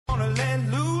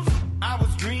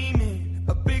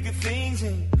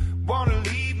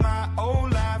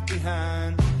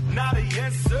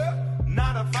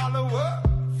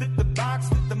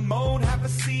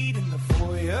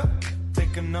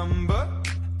pick a number.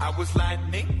 I was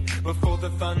lightning before the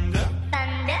thunder.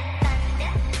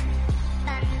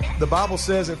 The Bible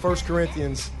says in 1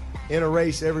 Corinthians, in a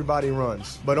race everybody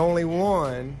runs, but only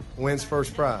one wins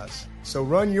first prize. So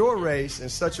run your race in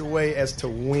such a way as to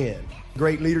win.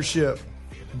 Great leadership,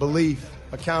 belief,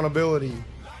 accountability,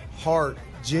 heart,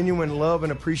 genuine love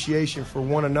and appreciation for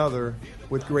one another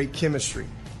with great chemistry.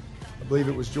 I believe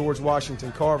it was George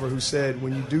Washington Carver who said,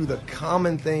 when you do the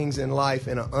common things in life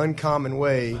in an uncommon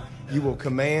way, you will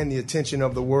command the attention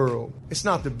of the world. It's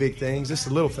not the big things, it's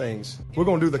the little things. We're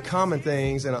going to do the common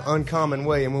things in an uncommon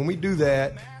way, and when we do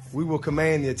that, we will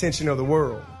command the attention of the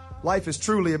world. Life is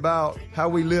truly about how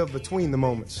we live between the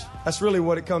moments. That's really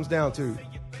what it comes down to.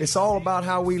 It's all about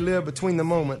how we live between the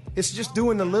moment. It's just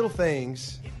doing the little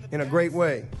things in a great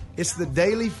way. It's the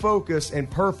daily focus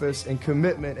and purpose and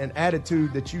commitment and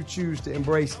attitude that you choose to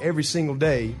embrace every single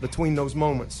day between those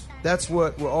moments. That's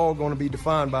what we're all going to be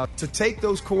defined by. To take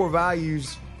those core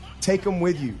values, take them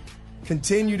with you.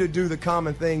 Continue to do the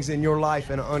common things in your life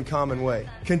in an uncommon way.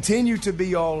 Continue to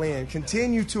be all in.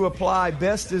 Continue to apply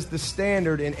best as the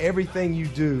standard in everything you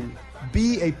do.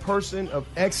 Be a person of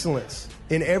excellence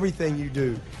in everything you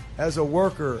do. As a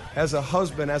worker, as a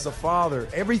husband, as a father,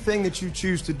 everything that you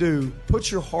choose to do, put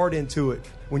your heart into it.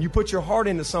 When you put your heart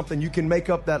into something, you can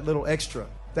make up that little extra,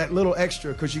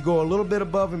 because you go a little bit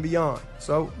above and beyond.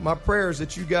 So my prayer is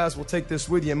that you guys will take this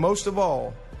with you, and most of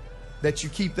all, that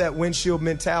you keep that windshield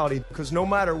mentality, because no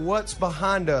matter what's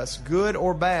behind us, good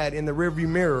or bad, in the rearview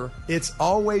mirror, it's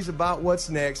always about what's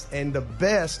next, and the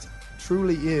best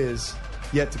truly is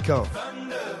yet to come.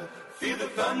 Thunder, feel the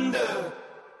thunder.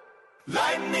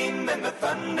 Lightning and the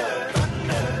thunder.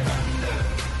 Thunder, thunder,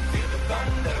 feel the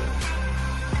thunder.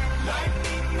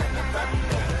 Lightning and the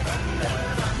thunder. Thunder,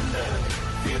 thunder,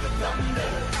 feel the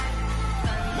thunder.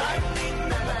 Lightning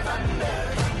and the thunder.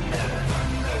 Thunder,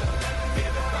 thunder,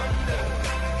 feel the thunder.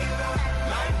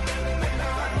 Lightning and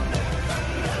the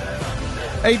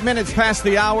thunder. 8 minutes past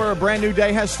the hour, a brand new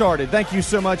day has started. Thank you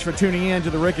so much for tuning in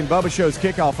to the Rick and Bubba Show's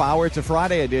kickoff hour. It's a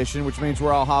Friday edition, which means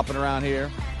we're all hopping around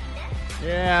here.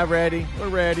 Yeah, ready. We're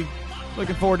ready.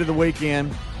 Looking forward to the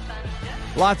weekend.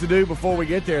 A lot to do before we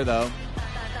get there, though.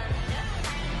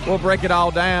 We'll break it all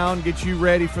down, get you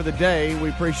ready for the day. We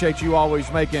appreciate you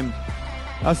always making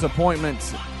us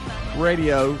appointments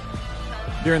radio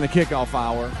during the kickoff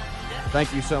hour.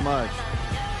 Thank you so much.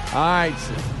 All right.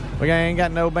 We ain't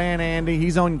got no band, Andy.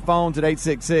 He's on phones at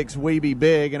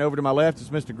 866-WE-BE-BIG. And over to my left is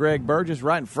Mr. Greg Burgess.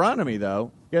 Right in front of me,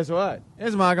 though, guess what?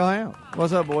 It's Michael Ham.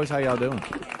 What's up, boys? How y'all doing?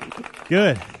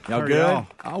 Good. Y'all good? Y'all?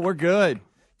 Oh, we're good.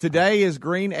 Today is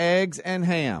Green Eggs and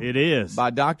Ham. It is. By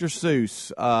Dr.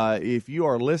 Seuss. If you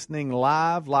are listening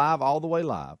live, all the way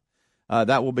live,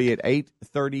 that will be at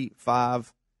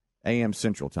 8:35 a.m.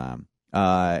 Central Time.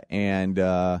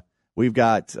 And we've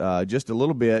got just a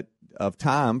little bit of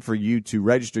time for you to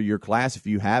register your class if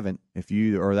you haven't, if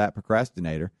you are that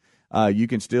procrastinator. You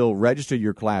can still register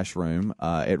your classroom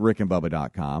at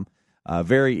rickandbubba.com.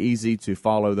 Very easy to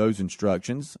follow those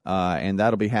instructions, and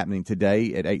that'll be happening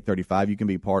today at 8:35. You can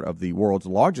be part of the world's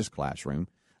largest classroom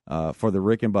for the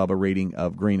Rick and Bubba reading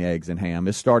of Green Eggs and Ham.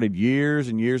 This started years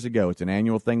and years ago. It's an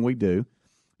annual thing we do,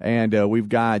 and we've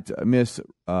got Miss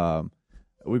I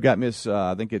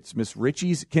think it's Miss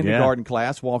Ritchie's kindergarten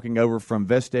class walking over from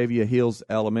Vestavia Hills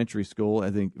Elementary School,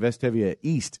 I think Vestavia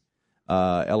East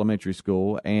Elementary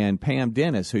School, and Pam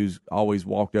Dennis, who's always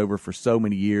walked over for so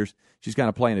many years. She's kind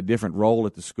of playing a different role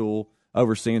at the school,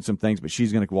 overseeing some things, but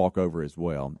she's going to walk over as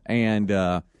well. And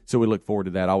so we look forward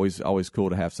to that. Always cool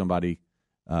to have somebody,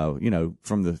 from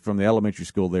the elementary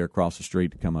school there across the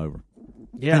street to come over.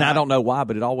 Yeah, and I don't know why,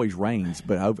 but it always rains.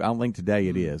 But I don't think today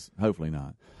it is. Hopefully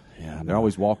not. Yeah, they're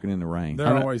always walking in the rain.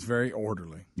 They're always very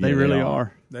orderly. They really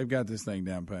are. They've got this thing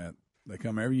down pat. They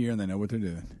come every year and they know what they're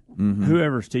doing. Mm-hmm.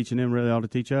 Whoever's teaching them really ought to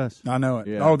teach us. I know it.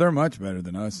 Yeah. Oh, they're much better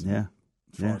than us. Yeah.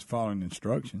 As far as following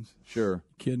instructions. Sure.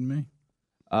 You kidding me?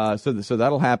 So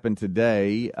that'll happen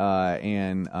today,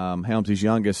 and Helmsy's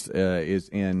youngest is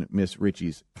in Miss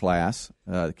Ritchie's class,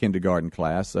 the kindergarten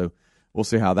class. So we'll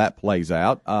see how that plays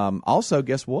out. Also,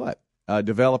 guess what?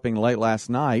 Developing late last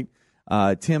night,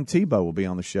 Tim Tebow will be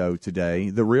on the show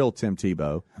today. The real Tim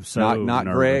Tebow, I'm so not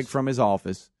nervous. Greg from his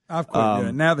office. I've quit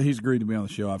doing. Now that he's agreed to be on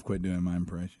the show, I've quit doing my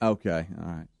impression. Okay, all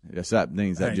right. Yes, that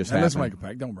means that just happened. Let's make a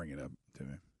pact. Don't bring it up to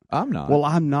me. I'm not. Well,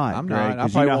 I'm not. I'm Greg, not. I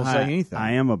probably won't say how anything.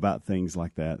 I am about things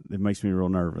like that. It makes me real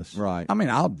nervous. Right. I mean,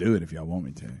 I'll do it if y'all want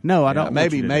me to. No, I don't.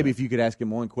 Maybe want you to if you could ask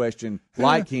him one question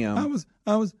like him.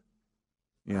 I was.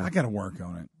 Yeah. I got to work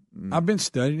on it. I've been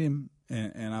studying him,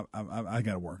 and I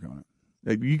got to work on it.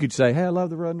 You could say, "Hey, I love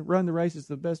the Run the Race. It's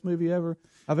the best movie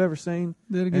I've ever seen."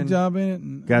 Did a good job in it.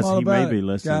 And Guys, I'm all he may about be it.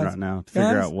 listening Guys, right now to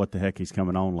figure guys, out what the heck he's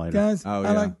coming on later. Guys, Oh, I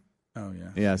yeah. like. Oh yeah.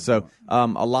 Yeah, so a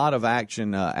lot of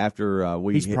action after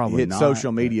we He's probably hit not,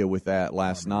 social media with that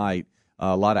last night.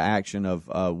 A lot of action of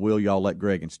will y'all let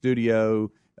Greg in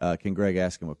studio? Can Greg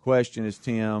ask him a question as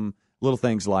Tim? Little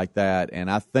things like that. And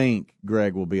I think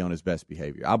Greg will be on his best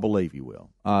behavior. I believe he will.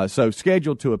 So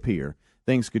scheduled to appear.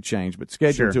 Things could change, but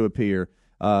scheduled to appear.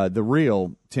 The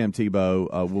real Tim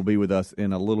Tebow will be with us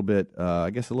in a little bit, I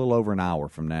guess a little over an hour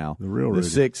from now. The real Rudy.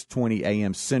 6:20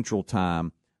 a.m. Central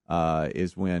Time.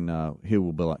 Is when he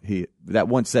will be. That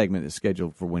one segment is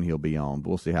scheduled for when he'll be on.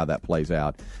 We'll see how that plays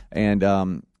out, and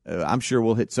I'm sure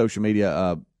we'll hit social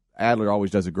media. Adler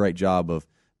always does a great job of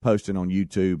posting on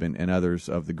YouTube and others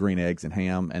of the green eggs and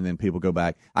ham, and then people go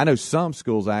back. I know some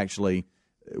schools actually,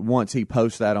 once he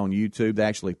posts that on YouTube, they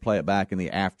actually play it back in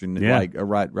the afternoon, like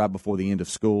right before the end of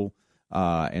school.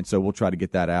 And so we'll try to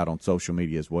get that out on social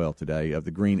media as well today of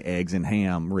the green eggs and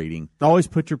ham reading. Always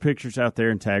put your pictures out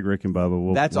there and tag Rick and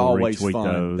Bubba. That's we'll always retweet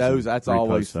fun. That's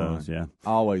always fun. Yeah,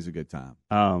 always a good time.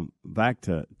 Back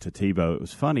to Tebow. It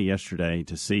was funny yesterday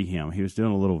to see him. He was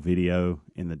doing a little video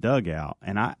in the dugout,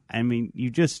 and I mean,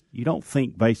 you don't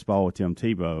think baseball with Tim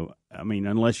Tebow. I mean,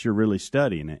 unless you're really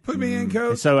studying it. Put me in, coach.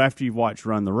 And so after you've watched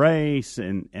Run the Race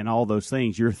and all those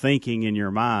things, you're thinking in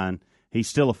your mind he's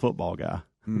still a football guy.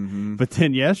 Mm-hmm. But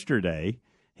then yesterday,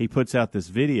 he puts out this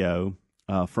video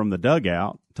from the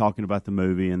dugout talking about the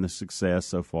movie and the success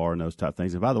so far and those type of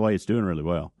things. And by the way, it's doing really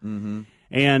well. Mm-hmm.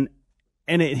 And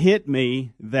it hit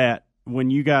me that when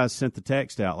you guys sent the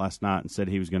text out last night and said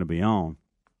he was going to be on,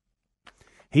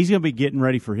 he's going to be getting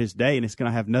ready for his day, and it's going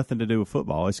to have nothing to do with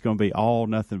football. It's going to be all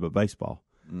nothing but baseball.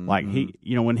 Mm-hmm. Like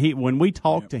when we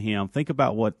talk to him, think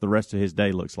about what the rest of his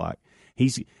day looks like.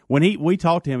 We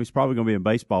talk to him, he's probably going to be in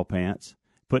baseball pants,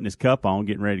 putting his cup on,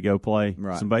 getting ready to go play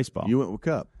some baseball. You went with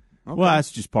cup. Okay. Well,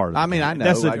 that's just part of it. I mean, I know.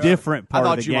 That's a different part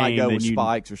of the game. I thought you might go with than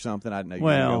spikes or something. I didn't know you were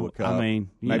going to go with cup. I mean,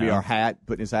 maybe our hat,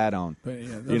 putting his hat on. But,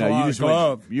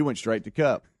 yeah, you went straight to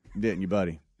cup, didn't you,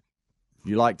 buddy?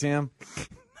 You liked him?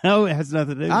 No, it has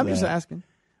nothing to do with I'm that. just asking.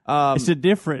 It's a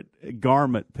different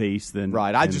garment piece than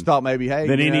right. I just thought maybe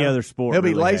than any other sport. He'll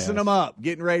be really lacing has. them up,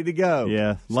 getting ready to go.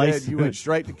 Yeah, you went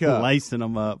straight to cup. Lacing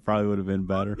them up probably would have been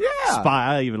better. Yeah,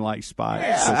 I even like spikes.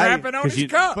 Yeah. Strapping on his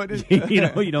cup.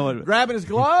 You know what? Grabbing his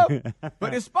glove,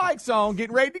 putting his spikes on,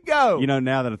 getting ready to go. You know,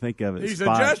 now that I think of it, He's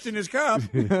spikes. adjusting his cup.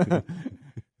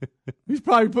 He's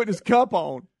probably putting his cup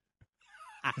on.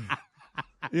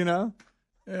 You know.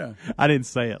 Yeah, I didn't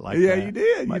say it like yeah, that. you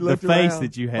did. You the looked face around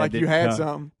that you had, like you didn't had come.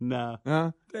 something. No,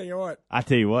 Huh? tell you what. I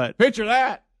tell you what. Picture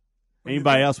that.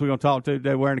 Anybody else we're gonna talk to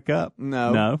today wearing a cup?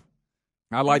 No.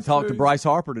 I'd like to talk to Bryce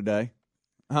Harper today.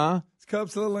 Huh? His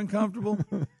cup's a little uncomfortable.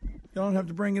 You don't have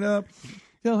to bring it up.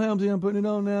 Tell Helmsy I'm putting it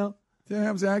on now. Tell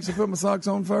Helmsy I actually put my socks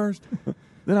on first.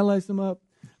 Then I lace them up.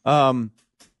 So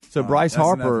Bryce that's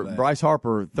enough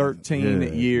Harper, of that. 13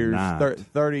 Good years, night.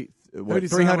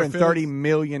 $330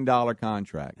 million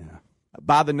contract. Yeah.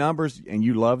 By the numbers, and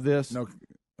you love this. No,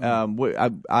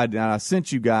 I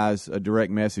sent you guys a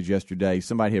direct message yesterday.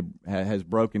 Somebody has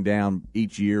broken down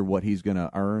each year what he's going to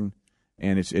earn,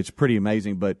 and it's pretty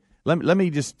amazing. But let me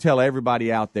just tell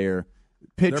everybody out there.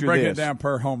 Picture they're breaking this. it down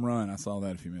per home run. I saw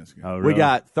that a few minutes ago. Oh, really? We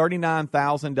got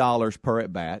 $39,000 per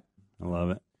at bat. I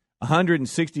love it.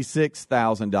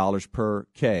 $166,000 per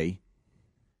K,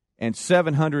 and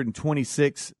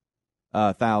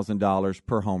 $726,000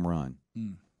 per home run.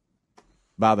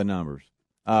 By the numbers,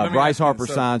 Bryce Harper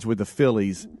signs with the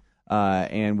Phillies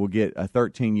and will get a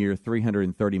 13-year,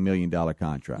 $330 million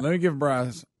contract. Let me give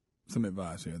Bryce some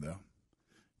advice here, though.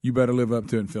 You better live up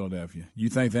to it in Philadelphia. You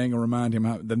think they ain't gonna remind him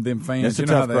how them fans? That's a You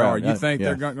know how tough they crowd. are. You think Yeah.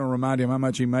 they're going to remind him how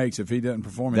much he makes if he doesn't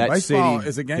perform? That Baseball city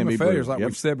is a can game be of failures, brutal. like Yep.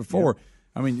 we've said before.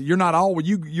 I mean, you're not always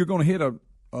you're going to hit a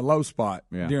low spot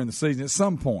during the season at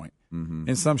some point,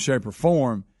 in some shape or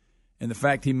form. And the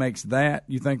fact he makes that,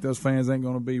 you think those fans ain't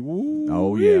going to be woo?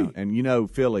 Oh yeah, and you know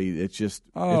Philly, it's just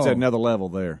it's at another level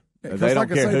there. Yeah, 'cause They don't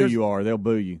like I care say, who there's- you are; they'll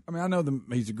boo you. I mean, I know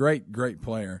he's a great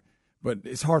player, but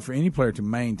it's hard for any player to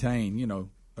maintain,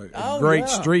 a great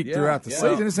streak throughout the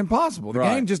season. It's impossible. The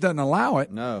game just doesn't allow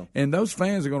it. No. And those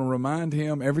fans are going to remind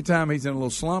him every time he's in a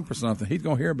little slump or something, he's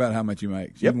going to hear about how much he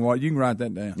makes. Yep. You can write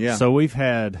that down. Yeah. So we've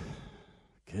had,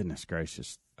 goodness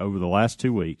gracious, over the last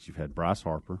 2 weeks, you've had Bryce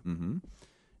Harper. Mm-hmm.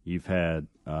 You've had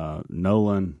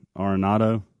Nolan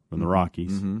Arenado from the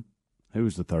Rockies. Mm-hmm. Who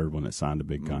was the third one that signed a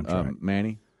big contract?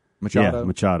 Manny Machado. Yeah,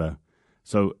 Machado.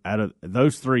 So out of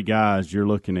those three guys, you're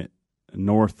looking at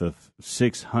north of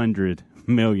 $600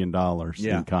 million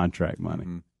in contract money.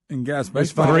 Mm-hmm. And guys,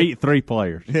 baseball three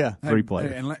players. Yeah, three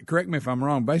players. And correct me if I'm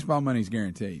wrong. Baseball money is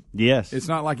guaranteed. Yes, it's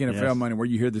not like NFL money where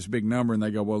you hear this big number and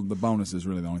they go, "Well, the bonus is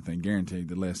really the only thing guaranteed.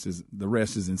 The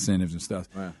rest is incentives and stuff."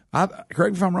 Wow.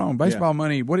 Correct me if I'm wrong. Baseball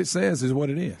money, what it says is what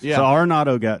it is. Yeah. So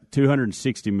Arenado got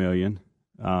 $260 million,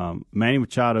 Manny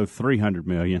Machado $300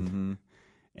 million,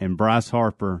 and Bryce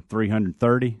Harper $330.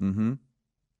 Mm-hmm.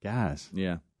 Guys,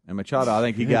 yeah, and Machado, I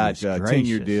think he got a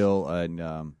 10-year deal,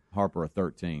 and Harper a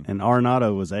 13, and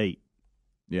Arenado was 8.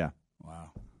 Yeah, wow.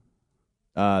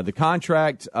 The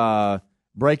contract,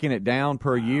 breaking it down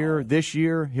per year. This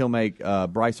year, he'll make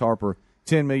Bryce Harper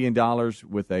 $10 million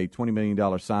with a $20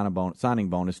 million signing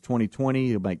bonus. 2020,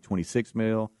 he'll make $26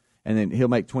 million, and then he'll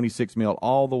make $26 million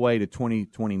all the way to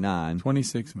 2029.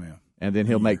 $26 million, and then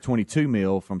he'll make $22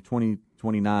 million from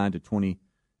 2029 to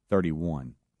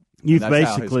 2031. You've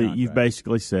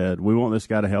basically said, we want this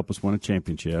guy to help us win a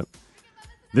championship.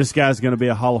 This guy's going to be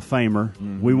a Hall of Famer.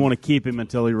 Mm-hmm. We want to keep him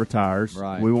until he retires.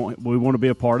 Right. We want to be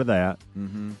a part of that.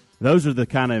 Mm-hmm. Those are the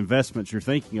kind of investments you're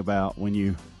thinking about when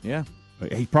you. Yeah.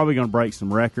 He's probably going to break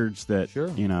some records that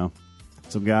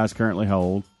some guys currently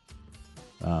hold.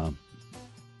 Going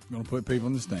to put people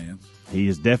in the stands. He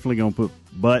is definitely going to put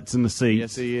butts in the seats.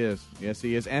 Yes, he is. Yes,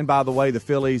 he is. And by the way, the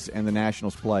Phillies and the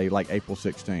Nationals play like April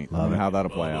 16th. I don't know how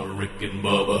that'll play out. Rick and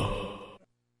Bubba.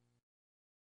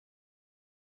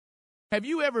 Have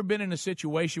you ever been in a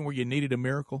situation where you needed a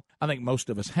miracle? I think most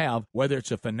of us have. Whether it's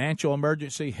a financial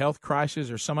emergency, health crisis,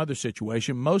 or some other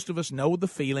situation, most of us know the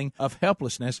feeling of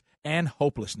helplessness and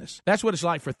hopelessness. That's what it's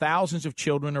like for thousands of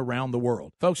children around the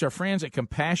world. Folks, our friends at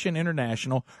Compassion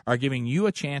International are giving you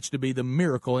a chance to be the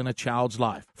miracle in a child's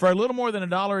life. For a little more than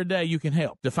 $1 a day, you can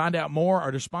help. To find out more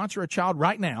or to sponsor a child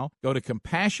right now, go to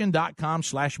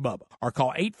compassion.com/Bubba or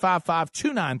call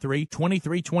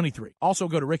 855-293-2323. Also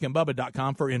go to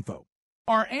rickandbubba.com for info.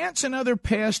 Are ants and other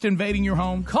pests invading your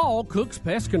home? Call Cook's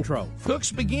Pest Control.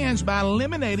 Cook's begins by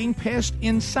eliminating pests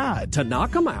inside. To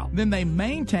knock them out. Then they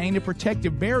maintain a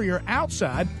protective barrier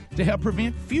outside to help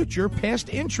prevent future pest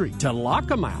entry. To lock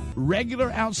them out. Regular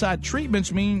outside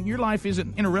treatments mean your life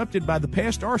isn't interrupted by the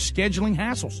pest or scheduling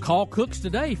hassles. Call Cook's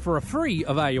today for a free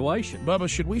evaluation. Bubba,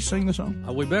 should we sing the song?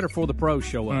 We better before the pros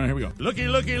show up. All right, here we go. Looky,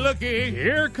 looky, looky.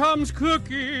 Here comes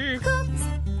Cookie. Cook's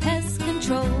Pest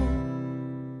Control.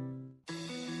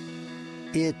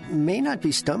 It may not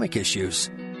be stomach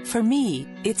issues. For me,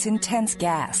 it's intense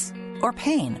gas, or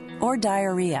pain, or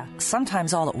diarrhea,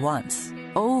 sometimes all at once,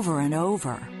 over and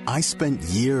over. I spent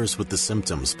years with the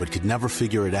symptoms, but could never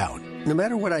figure it out. No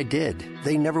matter what I did,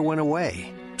 they never went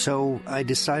away. So I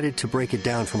decided to break it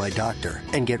down for my doctor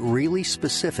and get really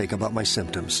specific about my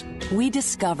symptoms. We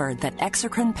discovered that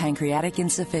exocrine pancreatic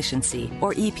insufficiency,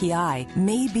 or EPI,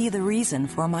 may be the reason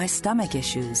for my stomach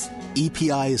issues.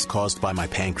 EPI is caused by my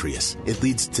pancreas. It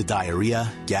leads to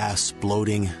diarrhea, gas,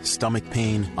 bloating, stomach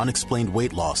pain, unexplained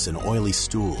weight loss, and oily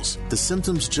stools. The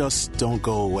symptoms just don't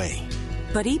go away.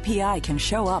 But EPI can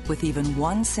show up with even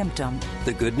one symptom.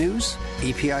 The good news?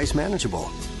 EPI is manageable.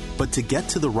 But to get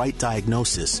to the right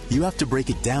diagnosis, you have to break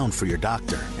it down for your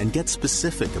doctor and get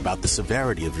specific about the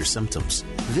severity of your symptoms.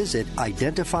 Visit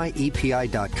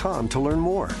identifyepi.com to learn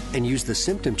more and use the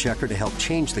symptom checker to help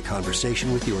change the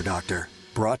conversation with your doctor.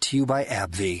 Brought to you by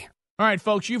AbbVie. All right,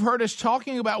 folks, you've heard us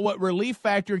talking about what Relief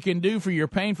Factor can do for your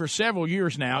pain for several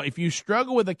years now. If you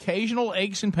struggle with occasional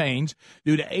aches and pains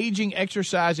due to aging,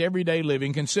 exercise, everyday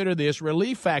living, consider this.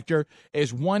 Relief Factor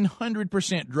is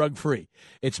 100% drug-free.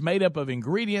 It's made up of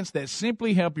ingredients that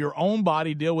simply help your own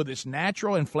body deal with its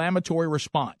natural inflammatory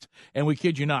response. And we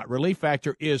kid you not, Relief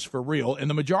Factor is for real. And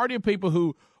the majority of people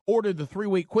who ordered the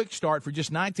 3-week quick start for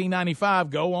just $19.95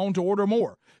 go on to order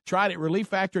more. Try it at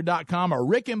relieffactor.com or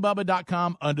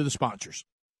rickandbubba.com under the sponsors.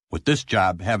 With this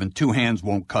job, having two hands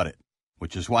won't cut it,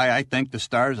 which is why I thank the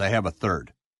stars I have a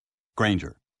third.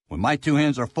 Grainger. When my two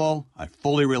hands are full, I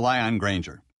fully rely on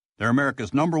Grainger. They're America's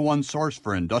 #1 source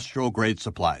for industrial-grade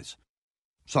supplies.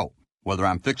 So, whether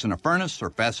I'm fixing a furnace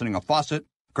or fastening a faucet,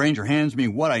 Grainger hands me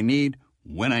what I need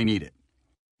when I need it,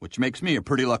 which makes me a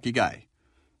pretty lucky guy.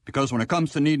 Because when it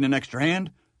comes to needing an extra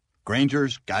hand,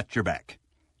 Grainger's got your back.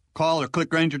 Call or click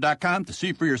Grainger.com to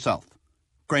see for yourself.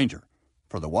 Grainger,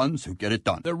 for the ones who get it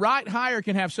done. The right hire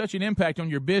can have such an impact on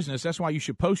your business. That's why you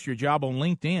should post your job on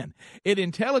LinkedIn. It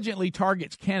intelligently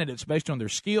targets candidates based on their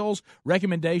skills,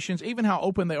 recommendations, even how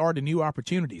open they are to new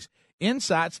opportunities.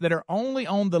 Insights that are only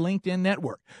on the LinkedIn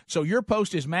network. So your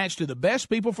post is matched to the best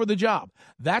people for the job.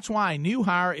 That's why a new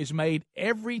hire is made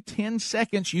every 10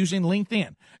 seconds using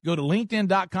LinkedIn. Go to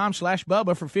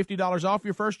linkedin.com/Bubba for $50 off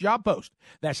your first job post.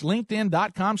 That's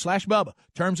linkedin.com/Bubba.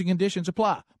 Terms and conditions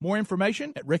apply. More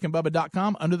information at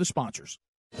rickandbubba.com under the sponsors.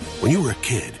 When you were a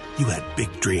kid, you had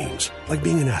big dreams, like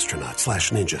being an astronaut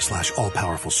 /ninja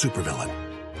 /all-powerful supervillain.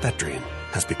 That dream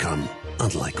has become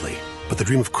unlikely. But the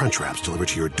dream of Crunchwraps delivered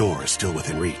to your door is still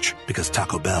within reach, because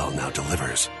Taco Bell now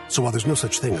delivers. So while there's no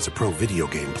such thing as a pro video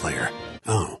game player,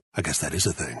 oh, I guess that is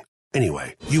a thing.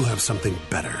 Anyway, you have something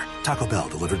better. Taco Bell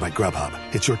delivered by Grubhub.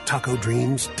 It's your taco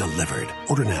dreams delivered.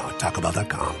 Order now at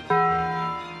TacoBell.com.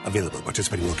 Available at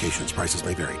participating locations. Prices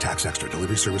may vary. Tax extra.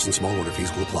 Delivery service and small order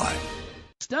fees will apply.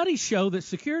 Studies show that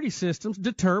security systems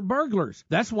deter burglars.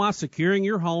 That's why securing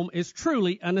your home is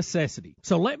truly a necessity.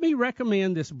 So let me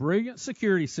recommend this brilliant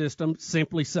security system,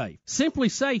 Simply Safe. Simply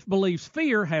Safe believes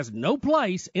fear has no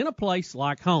place in a place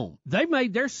like home. They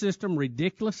made their system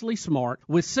ridiculously smart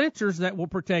with sensors that will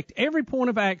protect every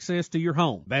point of access to your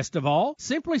home. Best of all,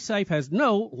 Simply Safe has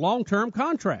no long-term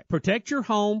contract. Protect your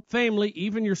home, family,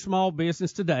 even your small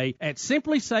business today at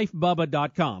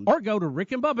simplysafebubba.com or go to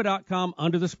rickandbubba.com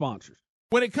under the sponsors.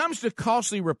 When it comes to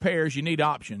costly repairs, you need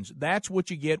options. That's what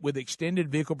you get with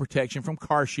extended vehicle protection from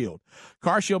CarShield.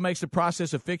 CarShield makes the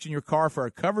process of fixing your car for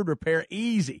a covered repair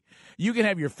easy. You can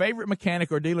have your favorite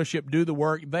mechanic or dealership do the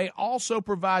work. They also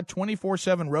provide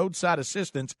 24/7 roadside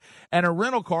assistance and a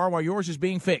rental car while yours is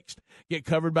being fixed. Get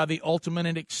covered by the ultimate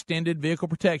and extended vehicle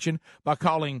protection by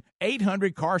calling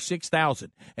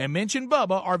 800-CAR-6000 and mention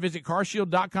Bubba or visit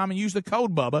carshield.com and use the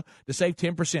code Bubba to save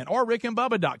 10% or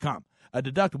rickandbubba.com. A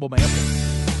deductible may apply.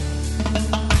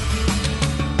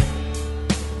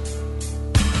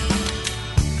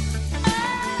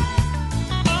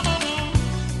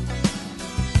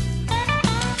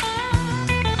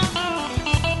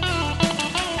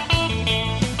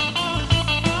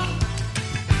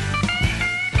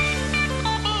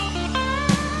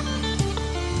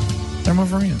 They're my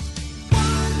friends.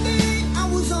 One day I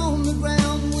was on the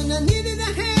ground when I needed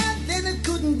a hand, then it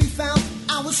couldn't be found.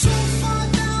 I was so far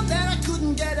down that I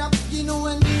couldn't get up, you know,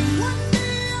 and one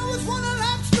day I was one of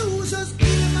life's losers,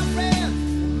 even my friends,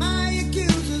 my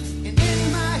accusers, and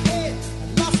in my head,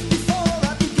 I lost before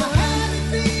I began. I had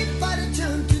it beat, but it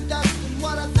turned to dust, and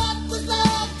what I thought was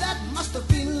love, that must have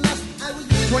been lust. I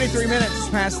was 23 minutes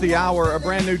past the hour. A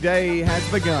brand new day has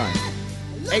begun.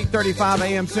 8:35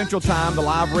 a.m. Central Time, the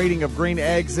live reading of Green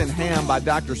Eggs and Ham by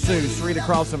Dr. Seuss. Read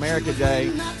Across America Day.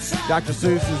 Dr.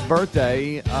 Seuss's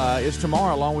birthday is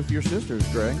tomorrow, along with your sister's,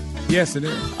 Greg. Yes, it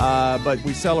is. But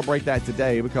we celebrate that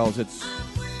today because it's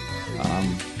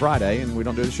Friday and we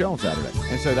don't do the show on Saturday.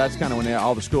 And so that's kind of when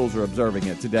all the schools are observing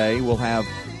it today. We'll have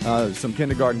some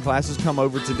kindergarten classes come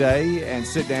over today and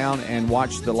sit down and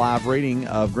watch the live reading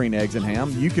of Green Eggs and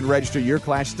Ham. You can register your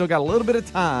class. Still got a little bit of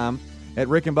time at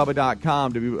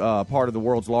rickandbubba.com to be part of the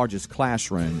world's largest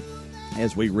classroom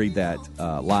as we read that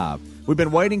live. We've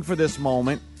been waiting for this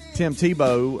moment. Tim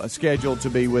Tebow scheduled to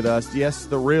be with us. Yes,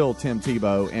 the real Tim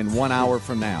Tebow in 1 hour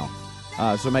from now.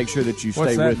 So make sure that you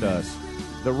stay with us.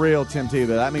 The real Tim Tebow.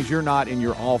 That means you're not in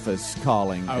your office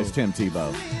calling as Tim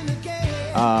Tebow.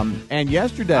 And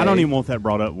yesterday... I don't even want that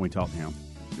brought up when we talk to him.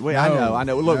 Well, I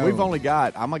know. Look, we've only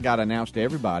got... I'm going to announce to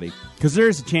everybody. Because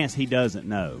there's a chance he doesn't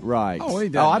know. Right. Oh, he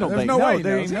doesn't. I don't think... No way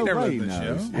there he ain't knows. no way He he never knows.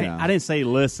 listens to the Hey, Yeah. I didn't say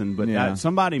listen, but Yeah.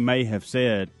 somebody may have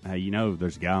said, hey, you know,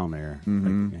 there's a guy on there.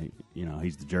 You know,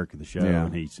 he's the jerk of the show, Yeah.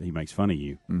 and he makes fun of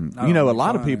you. You know, a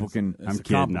lot of people can... I'm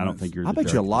kidding. I don't think you're I the bet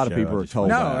jerk you a of lot the of people show. I are just told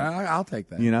No, that. I'll take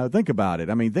that. You know, think about it.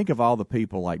 I mean, think of all the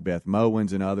people like Beth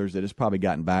Mowens and others that it's probably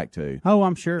gotten back to. Oh,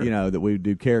 I'm sure. You know, that we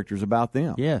do characters about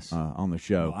them. Yes. On the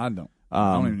show. Well, I don't.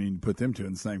 I don't even need to put them two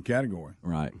in the same category.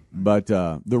 Right. But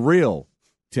the real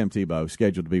Tim Tebow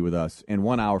scheduled to be with us in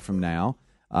 1 hour from now.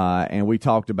 And we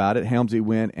talked about it. Helmsy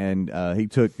went and he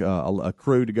took a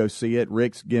crew to go see it.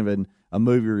 Rick's given a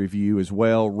movie review as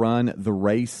well. Run the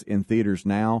Race in theaters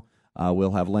now.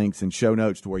 We'll have links and show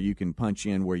notes to where you can punch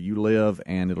in where you live,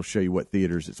 and it'll show you what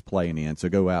theaters it's playing in. So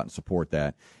go out and support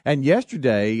that. And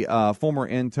yesterday, former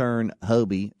intern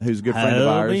Hobie, who's a good friend of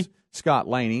ours, Scott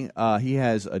Laney, he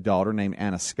has a daughter named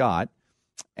Anna Scott,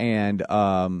 and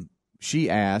she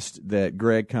asked that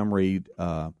Greg come read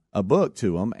a book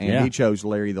to him, and he chose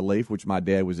Larry the Leaf, which my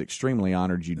dad was extremely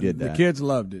honored you did that. The kids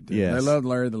loved it. Yes. They loved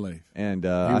Larry the Leaf. And he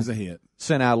was a hit.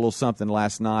 Sent out a little something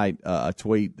last night, a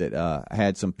tweet that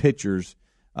had some pictures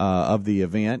of the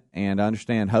event, and I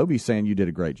understand Hobie's saying you did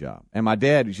a great job. And my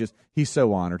dad is he's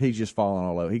so honored. He's just falling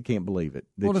all over. He can't believe it.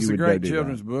 Well, it's a great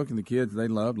children's book, and the kids, they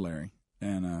loved Larry.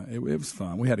 And it was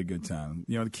fun. We had a good time.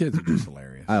 You know, the kids are just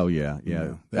hilarious. Oh, yeah, yeah. You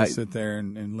know, they'll sit there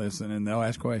and listen, and they'll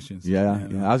ask questions. Yeah,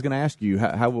 yeah. I was going to ask you,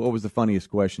 what was the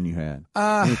funniest question you had?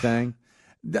 Anything?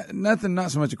 Nothing, not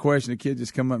so much a question. The kid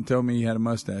just come up and told me he had a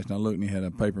mustache, and I looked and he had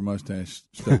a paper mustache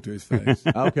stuck to his face.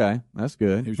 Okay, that's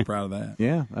good. He was proud of that.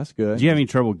 Yeah, that's good. Did you have any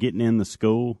trouble getting in the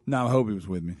school? No, I hope he was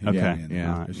with me. Okay,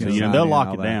 yeah. All right. So they'll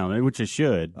lock it down, which they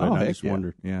should. But I just yeah.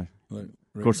 wondered. Yeah. Look,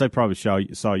 Of course, they probably saw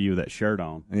you with that shirt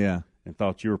on. Yeah. And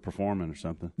thought you were performing or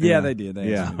something. Yeah, they did.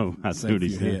 They I see what he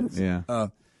said. Yeah.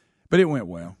 But it went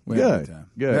well. We had a Good. time.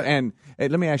 Good. And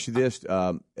let me ask you this.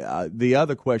 The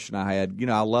other question I had,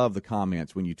 I love the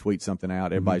comments when you tweet something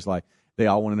out. Everybody's like, they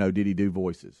all want to know, did he do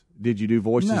voices? Did you do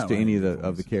voices No, to any of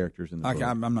voices. the characters in the book?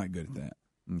 I'm not good at that.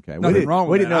 Okay. Nothing wrong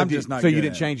with that. I'm just not So good you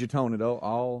didn't at it. change your tone at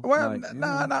all? Well, Like, no,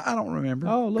 I don't remember.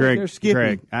 Oh, look, Greg, there's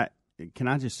Skippy. can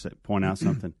I just point out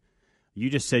something? You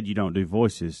just said you don't do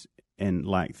voices, and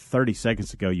like 30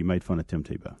 seconds ago, you made fun of Tim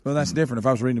Tebow. Well, that's different. If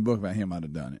I was reading a book about him, I'd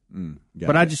have done it.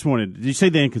 But I just wanted. Did you see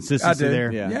the inconsistency I did.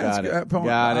 there? Yeah, got got it. Point.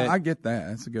 Got it. I get that.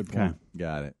 That's a good point. Okay.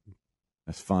 Got it.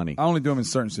 That's funny. I only do them in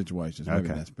certain situations. Maybe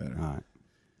Okay. that's better. All right.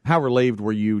 How relieved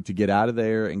were you to get out of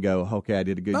there and go, okay, I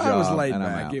did a good job? I was laid and I'm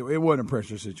back. out? It wasn't a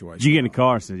pressure situation. Did you get in the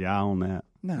car and said, "Yeah, I own that"?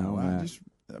 No, I just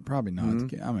probably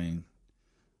not. I mean,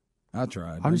 I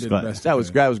tried. I'm I just did glad- the best That I was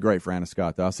could. that was great for Anna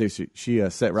Scott, though. I see she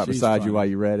sat right She's beside funny. you while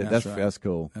you read it. That's right.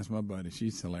 cool. That's my buddy.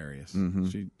 She's hilarious.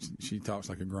 Mhm. She talks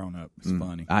like a grown up. It's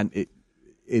funny.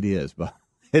 It is, but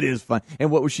it is fun.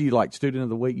 And what was she like? Student of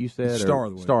the week? You said Star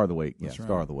of the week. Star of the week. Yeah, That's right.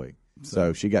 Star of the week.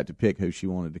 So she got to pick who she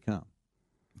wanted to come.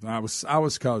 I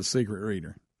was called a secret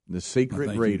reader. The I secret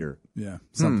think reader. Yeah,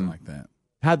 something like that.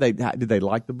 How did they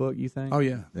like the book? You think? Oh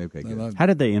yeah. Okay, They good. loved it. How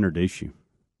did they introduce you?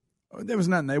 There was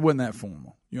nothing. It wasn't that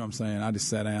formal. You know what I'm saying? I just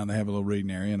sat down. They have a little reading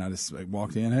area, and I just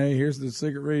walked in. Hey, here's the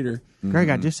secret reader. Greg,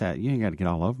 I just said you ain't got to get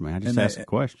all over me. I just asked a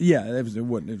question. Yeah, it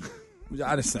wasn't.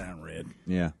 I just sat down and read.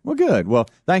 Yeah. Well, good. Well,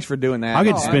 thanks for doing that. I'll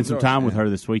get to I spend some enjoyed time it. with her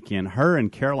this weekend. Her and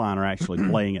Caroline are actually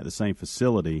playing at the same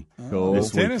facility. Cool. This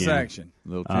Tennis weekend, action.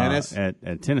 Little tennis. at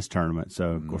a tennis tournament.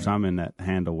 So of course I'm in that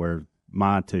handle where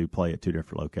my two play at two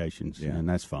different locations, and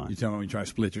that's fun. You tell me when you try to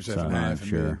split yourself So, in half. and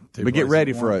sure. be two But get places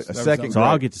ready at for once. a That was second So something.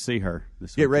 I'll get to see her.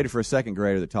 This Get weekend. ready for a second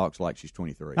grader that talks like she's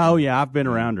 23. Oh yeah, I've been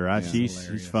around her. She's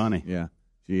hilarious. funny. Yeah,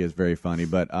 she is very funny.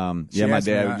 But She yeah, my asked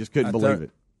me, dad just couldn't I believe told-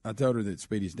 it. I told her that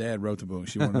Speedy's dad wrote the book.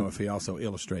 She wanted to know if he also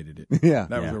illustrated it. Yeah.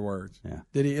 That was Yeah. her words. Yeah.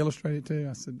 Did he illustrate it too?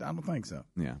 I said, I don't think so.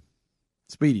 Yeah,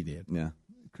 Speedy did.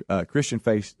 yeah. Christian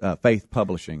Faith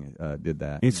Publishing did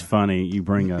that. It's funny you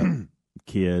bring up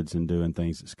kids and doing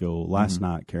things at school. Last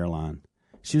night, Caroline,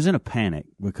 she was in a panic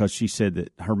because she said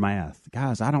that her math,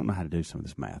 guys, I don't know how to do some of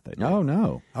this math. They do. Oh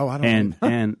no. Oh, I don't and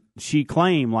and she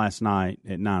claimed last night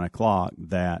at 9:00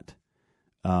 that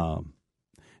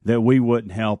that we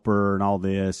wouldn't help her and all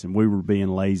this, and we were being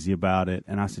lazy about it.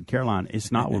 And I said, Caroline,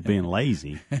 it's not we're being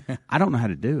lazy. I don't know how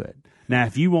to do it. Now,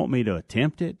 if you want me to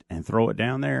attempt it and throw it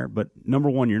down there, but number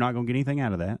one, you're not going to get anything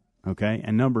out of that, okay?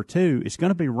 And number two, it's going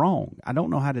to be wrong. I don't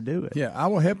know how to do it. Yeah, I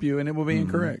will help you, and it will be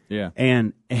incorrect. Yeah.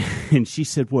 And she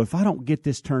said, well, if I don't get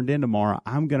this turned in tomorrow,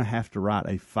 I'm going to have to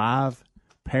write 5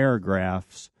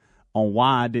 paragraphs on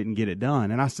why I didn't get it done.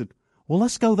 And I said, well,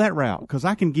 let's go that route because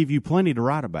I can give you plenty to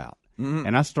write about.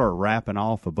 And I started rapping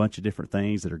off a bunch of different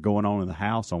things that are going on in the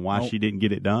house on why she didn't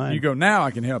get it done. You go, now I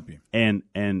can help you. And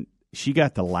she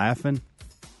got to laughing,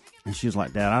 and she was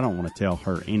like, Dad, I don't want to tell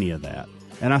her any of that.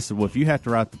 And I said, well, if you have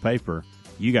to write the paper,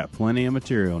 you got plenty of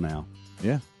material now.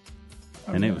 Yeah.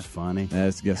 And it was funny.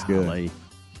 That's Golly. good.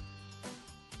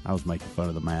 I was making fun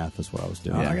of the math. That's what I was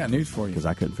doing. I got news for you. Because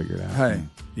I couldn't figure it out. Hey,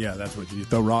 yeah, that's what you do.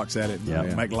 Throw rocks at it and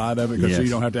Yeah. make light of it because so Yes.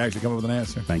 you don't have to actually come up with an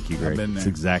answer. Thank you, I've Greg. been That's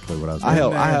there. exactly what I was I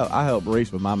doing. help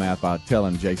Reese with my math by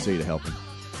telling JC to help him.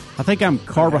 I think I'm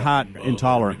carbohydrate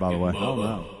intolerant, by the way. Oh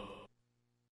no.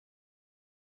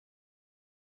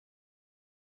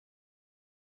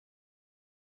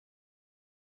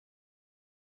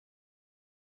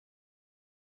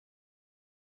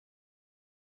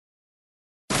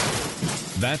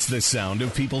 That's the sound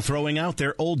of people throwing out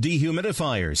their old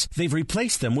dehumidifiers. They've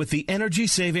replaced them with the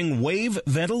energy-saving Wave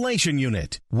Ventilation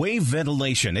Unit. Wave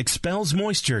Ventilation expels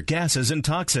moisture, gases, and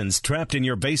toxins trapped in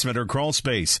your basement or crawl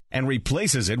space and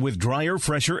replaces it with drier,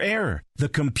 fresher air. The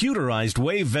computerized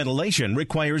Wave Ventilation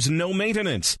requires no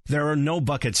maintenance. There are no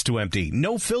buckets to empty,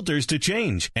 no filters to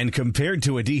change, and compared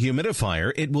to a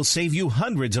dehumidifier, it will save you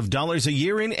hundreds of dollars a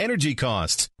year in energy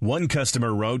costs. One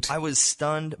customer wrote, I was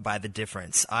stunned by the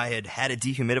difference. I had had a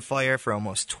dehumidifier for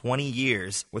almost 20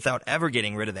 years without ever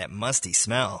getting rid of that musty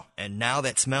smell. And now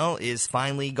that smell is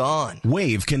finally gone.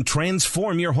 Wave can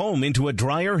transform your home into a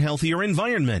drier, healthier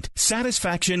environment.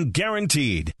 Satisfaction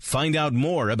guaranteed. Find out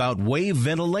more about Wave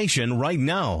Ventilation right right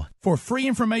now. For free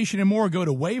information and more, go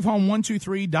to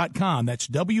wavehome123.com. That's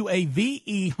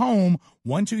WAVE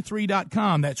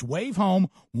home123.com. That's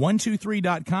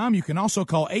wavehome123.com. You can also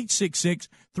call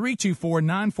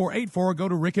 866-324-9484. Go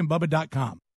to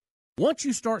rickandbubba.com. Once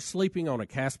you start sleeping on a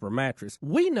Casper mattress,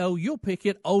 we know you'll pick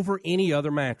it over any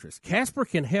other mattress. Casper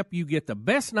can help you get the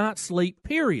best night's sleep,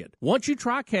 period. Once you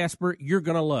try Casper, you're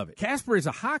going to love it. Casper is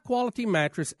a high-quality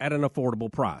mattress at an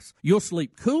affordable price. You'll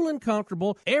sleep cool and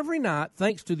comfortable every night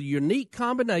thanks to the unique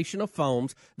combination of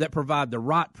foams that provide the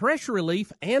right pressure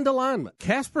relief and alignment.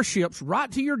 Casper ships right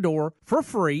to your door for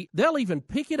free. They'll even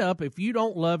pick it up if you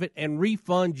don't love it and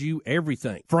refund you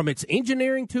everything. From its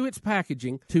engineering to its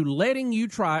packaging to letting you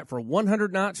try it for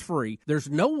 100 nights free, there's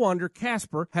no wonder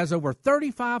Casper has over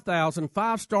 35,000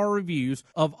 five-star reviews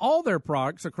of all their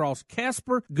products across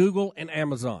Casper, Google, and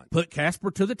Amazon. Put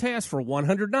Casper to the test for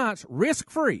 100 nights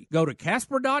risk-free. Go to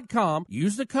Casper.com,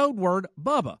 use the code word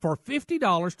BUBBA for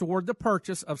 $50 toward the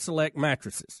purchase of select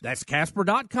mattresses. That's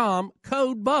Casper.com,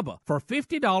 code BUBBA for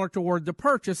 $50 toward the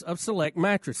purchase of select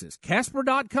mattresses.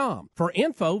 Casper.com. For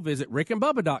info, visit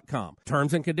rickandbubba.com.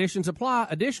 Terms and conditions apply.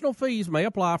 Additional fees may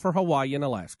apply for Hawaii and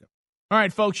Alaska. All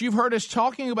right, folks, you've heard us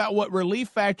talking about what Relief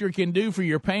Factor can do for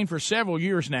your pain for several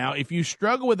years now. If you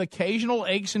struggle with occasional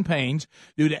aches and pains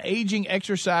due to aging,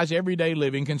 exercise, everyday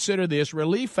living, consider this.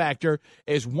 Relief Factor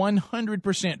is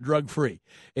 100% drug-free.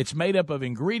 It's made up of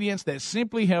ingredients that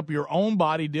simply help your own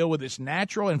body deal with its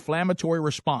natural inflammatory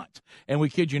response. And we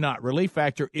kid you not, Relief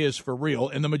Factor is for real.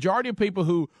 And the majority of people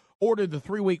who ordered the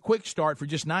 3-week quick start for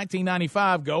just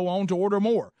 $19.95 go on to order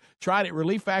more. Try it at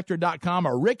ReliefFactor.com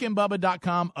or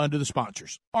rickandbubba.com under the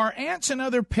sponsors. Are ants and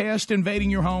other pests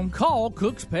invading your home? Call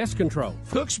Cook's Pest Control.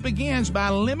 Cook's begins by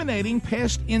eliminating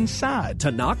pests inside. To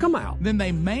knock them out. Then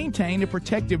they maintain a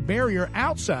protective barrier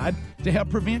outside to help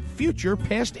prevent future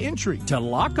pest entry. To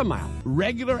lock them out.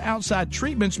 Regular outside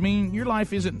treatments mean your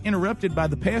life isn't interrupted by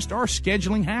the pest or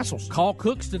scheduling hassles. Call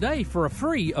Cook's today for a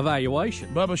free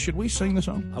evaluation. Bubba, should we sing the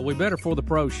song? We better for the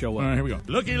pros show up. All right, here we go.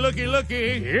 Looky, looky,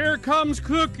 looky. Here comes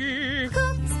Cookie.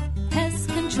 Cook's Pest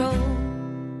Control.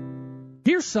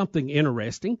 Here's something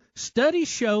interesting. Studies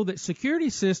show that security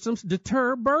systems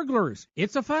deter burglars.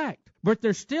 It's a fact. But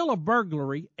there's still a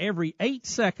burglary every 8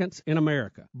 seconds in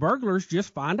America. Burglars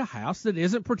just find a house that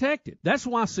isn't protected. That's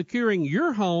why securing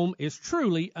your home is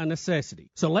truly a necessity.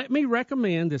 So let me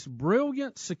recommend this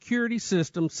brilliant security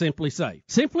system, Simply Safe.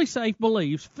 Simply Safe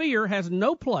believes fear has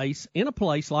no place in a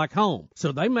place like home.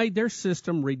 So they made their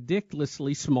system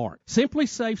ridiculously smart. Simply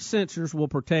Safe sensors will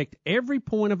protect every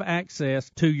point of access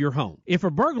to your home. If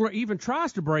a burglar even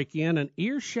tries to break in, an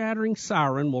ear-shattering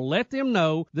siren will let them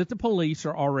know that the police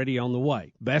are already on the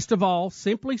way. Best of all,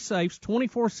 Simply Safe's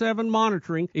 24/7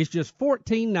 monitoring is just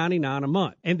 $14.99 a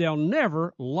month, and they'll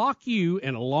never lock you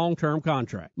in a long-term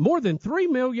contract. More than 3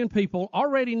 million people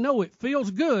already know it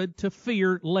feels good to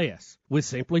fear less with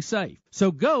Simply Safe.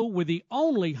 So go with the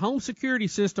only home security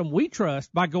system we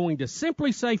trust by going to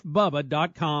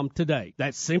simplysafebubba.com today.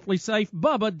 That's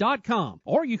simplysafebubba.com,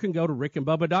 or you can go to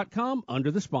rickandbubba.com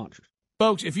under the sponsors.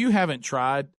 Folks, if you haven't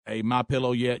tried a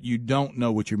MyPillow yet, you don't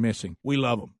know what you're missing. We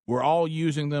love them. We're all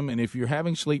using them, and if you're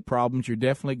having sleep problems, you're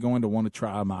definitely going to want to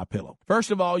try a MyPillow.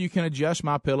 First of all, you can adjust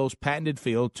MyPillow's patented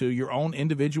feel to your own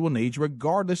individual needs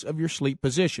regardless of your sleep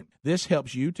position. This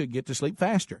helps you to get to sleep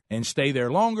faster and stay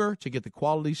there longer to get the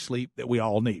quality sleep that we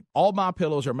all need. All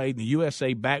MyPillows are made in the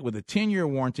USA, backed with a 10-year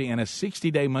warranty and a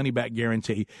 60-day money-back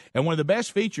guarantee, and one of the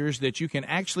best features that you can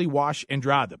actually wash and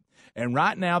dry them. And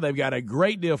right now, they've got a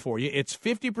great deal for you. It's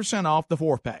 50% off the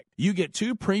 4-pack. You get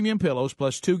 2 premium pillows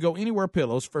plus 2 Go Anywhere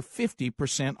pillows for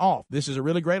 50% off. This is a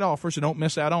really great offer, so don't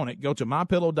miss out on it. Go to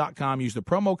MyPillow.com, use the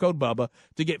promo code BUBBA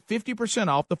to get 50%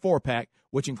 off the 4-pack,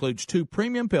 which includes 2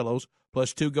 premium pillows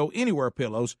plus 2 Go Anywhere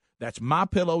pillows. That's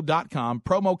MyPillow.com.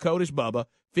 Promo code is BUBBA,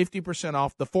 50%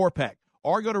 off the 4-pack.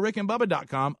 Or go to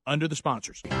rickandbubba.com under the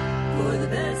sponsors. For the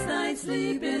best night's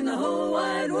sleep in the whole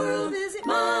wide world, visit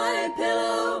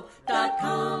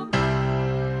MyPillow.com.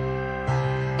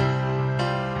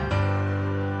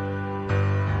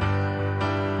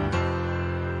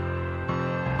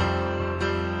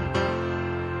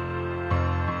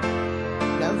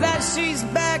 Now that she's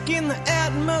back in the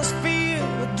atmosphere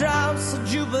with drops of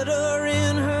Jupiter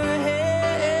in her head,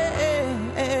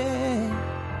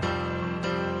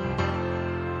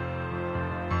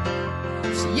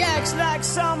 she acts like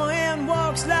summer and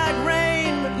walks like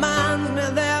rain, reminds me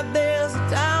that there's a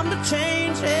time to change.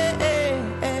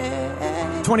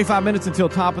 25 minutes until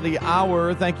top of the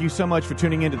hour. Thank you so much for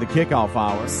tuning into the kickoff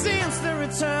hour. Since the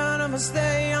return of a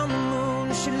stay on the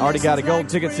moon, she Already got a listens golden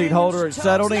like ticket seat spring. holder. It's She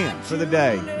settled talks in like for the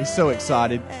day. He's so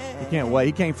excited. He can't wait.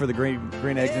 He came for the green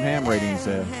eggs and ham rating, he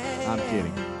said. I'm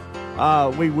kidding.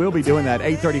 We will be doing that.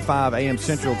 8:35 a.m.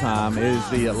 Central Time is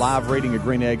the live rating of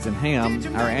Green Eggs and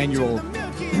Ham, our annual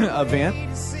event.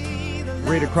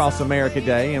 Read Across America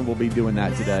Day, and we'll be doing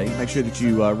that today. Make sure that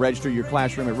you register your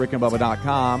classroom at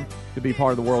rickandbubba.com to be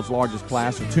part of the world's largest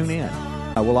class, or tune in.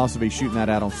 We'll also be shooting that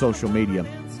out on social media.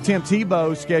 Tim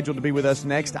Tebow is scheduled to be with us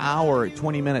next hour at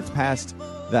 20 minutes past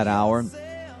that hour,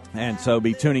 and so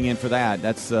be tuning in for that.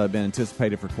 That's been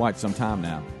anticipated for quite some time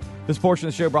now. This portion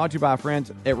of the show brought to you by our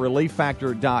friends at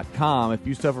ReliefFactor.com. If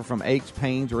you suffer from aches,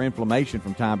 pains, or inflammation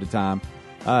from time to time,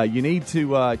 you need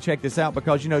to check this out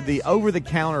because, the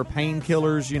over-the-counter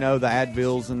painkillers, the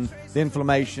Advils and the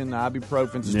inflammation, the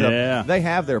ibuprofen and stuff, they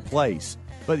have their place.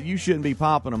 But you shouldn't be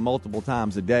popping them multiple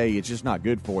times a day. It's just not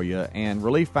good for you. And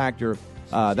Relief Factor,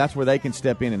 that's where they can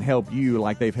step in and help you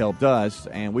like they've helped us.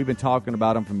 And we've been talking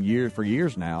about them for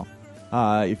years now.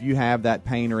 If you have that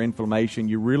pain or inflammation,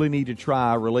 you really need to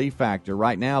try Relief Factor.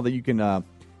 Right now, that you can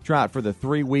try it for the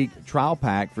 3-week trial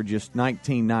pack for just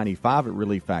 $19.95 at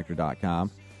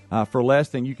ReliefFactor.com. For less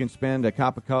than you can spend a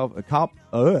cup of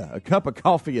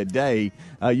coffee a day,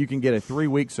 you can get a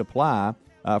 3-week supply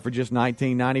for just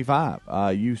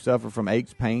 $19.95. You suffer from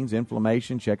aches, pains,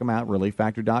 inflammation. Check them out,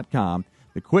 ReliefFactor.com.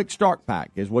 The Quick Start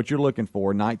Pack is what you're looking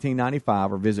for,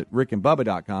 $19.95, or visit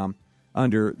rickandbubba.com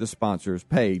under the sponsors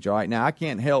page. All right, now I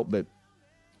can't help but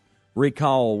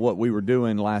recall what we were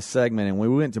doing last segment, and when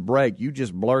we went to break, you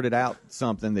just blurted out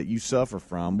something that you suffer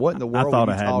from. What in the world? I thought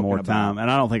were I you had talking more about? time,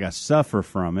 and I don't think I suffer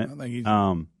from it.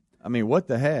 I mean, what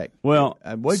the heck? Well,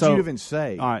 what did you even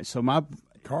say? All right, so my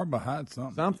carbohydrate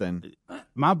something.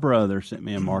 My brother sent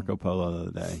me a Marco Polo the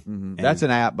other day. Mm-hmm. That's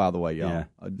an app, by the way, y'all. Yeah,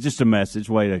 just a message,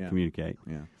 way to communicate.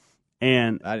 Yeah.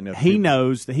 And I didn't know he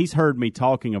knows that he's heard me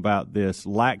talking about this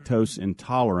lactose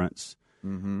intolerance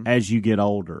as you get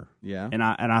older. Yeah. And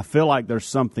I feel like there's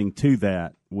something to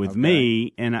that with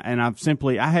me. And I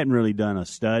hadn't really done a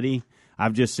study.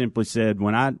 I've just simply said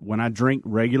when I drink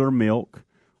regular milk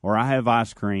or I have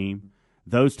ice cream,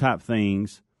 those type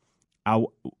things, I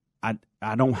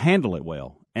don't handle it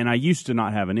well. And I used to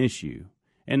not have an issue.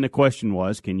 And the question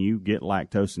was, can you get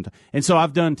lactose intolerant? And so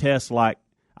I've done tests like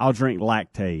I'll drink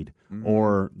Lactaid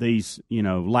or these,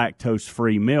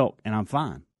 lactose-free milk, and I'm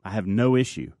fine. I have no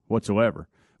issue whatsoever,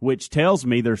 which tells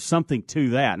me there's something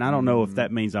to that. And I don't know if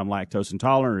that means I'm lactose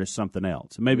intolerant or it's something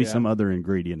else. Maybe some other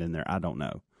ingredient in there. I don't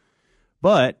know.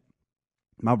 But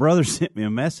my brother sent me a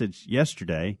message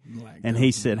yesterday, and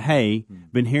he said, hey,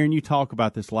 been hearing you talk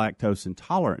about this lactose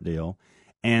intolerant deal.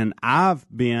 And I've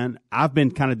been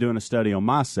kind of doing a study on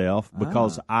myself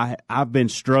because I've been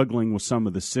struggling with some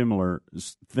of the similar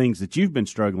things that you've been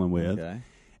struggling with. Okay.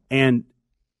 And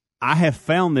I have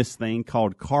found this thing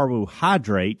called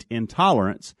carbohydrate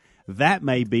intolerance. That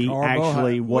may be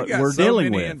actually what we're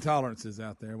dealing with. Intolerances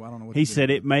out there. Well, I don't know what he said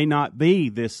it may not be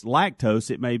this lactose.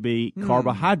 It may be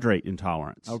carbohydrate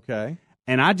intolerance. Okay.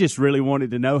 And I just really wanted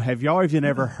to know, have y'all even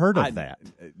ever heard of that?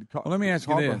 Well, let me ask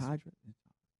you this.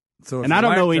 So and I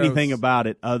don't know anything about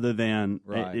it other than,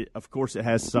 of course, it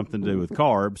has something to do with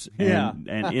carbs and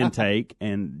intake,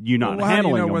 and you not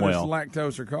handling them well. How do you know whether it's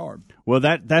lactose or carb? Well,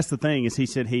 that's the thing is he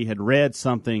said he had read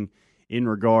something in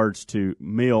regards to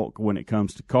milk when it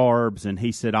comes to carbs, and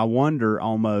he said I wonder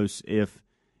almost if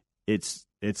it's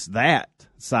that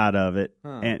side of it,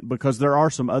 and because there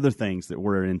are some other things that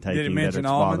we're intaking. Did it mention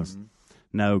almonds?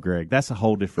 No, Greg, that's a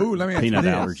whole different peanut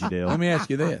allergy deal. Let me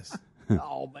ask you this.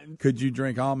 Could you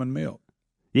drink almond milk?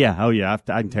 Yeah. Oh, yeah.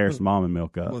 I can tear some almond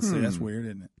milk up. Well, see, that's weird,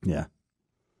 isn't it? Yeah.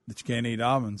 That you can't eat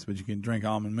almonds, but you can drink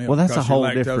almond milk. Well, that's a whole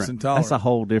different. Intolerant. That's a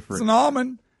whole different. It's an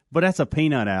almond, but that's a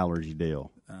peanut allergy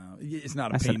deal. It's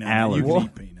not that's a peanut. An allergy. You can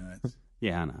eat peanuts.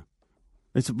 Yeah, I know.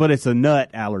 It's a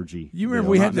nut allergy. You remember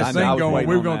we had this thing going.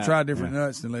 We were going to try different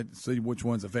nuts and see which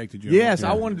ones affected you. Yes,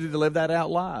 I wanted to live that out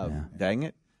live. Yeah. Dang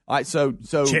it! All right, so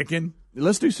chicken.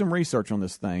 Let's do some research on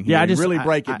this thing. Yeah, I just really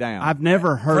break it down. I've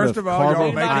never heard of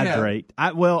carbohydrate.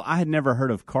 I had never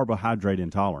heard of carbohydrate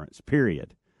intolerance.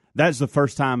 Period. That's the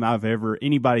first time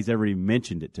anybody's ever even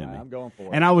mentioned it to me. I'm going for it.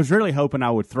 And I was really hoping I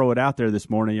would throw it out there this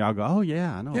morning. Y'all go, oh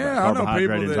yeah, I know about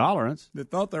carbohydrate intolerance. That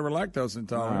thought they were lactose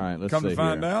intolerant. All right, let's come see to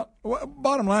find here. out. Well,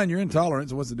 bottom line, you're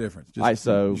intolerant. So what's the difference? All right,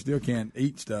 so you still can't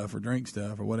eat stuff or drink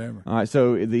stuff or whatever. All right,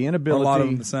 so the inability, a lot of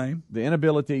them the same. The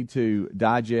inability to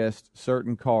digest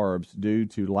certain carbs due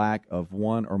to lack of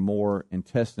one or more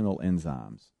intestinal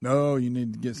enzymes. No, you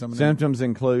need to get some of them. Symptoms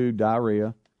include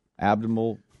diarrhea,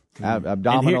 abdominal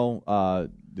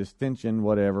distension,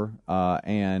 whatever,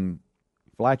 and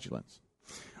flatulence.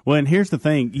 Well, and here's the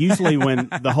thing. Usually when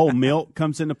the whole milk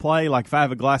comes into play, like if I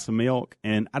have a glass of milk,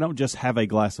 and I don't just have a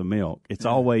glass of milk, it's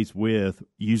always with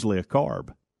usually a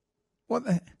carb. What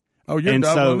the? Oh, you're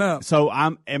doubling up. So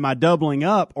am I doubling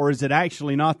up, or is it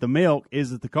actually not the milk?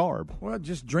 Is it the carb? Well,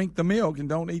 just drink the milk and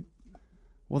don't eat.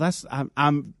 Well,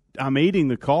 I'm eating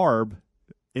the carb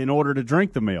in order to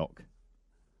drink the milk.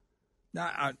 You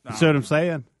see what I'm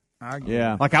saying?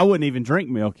 Yeah. Like I wouldn't even drink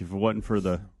milk if it wasn't for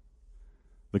the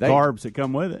carbs that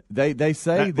come with it. They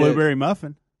say that blueberry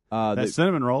muffin, that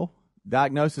cinnamon roll.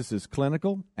 Diagnosis is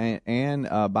clinical and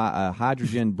by a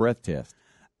hydrogen breath test.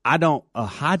 A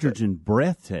hydrogen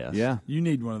breath test. Yeah, you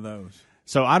need one of those.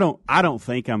 So I don't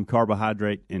think I'm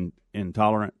carbohydrate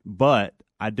intolerant, but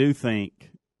I do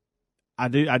think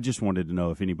I just wanted to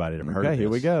know if anybody had ever heard of this. Here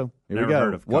we go.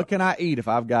 What can I eat if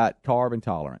I've got carb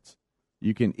intolerance?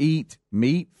 You can eat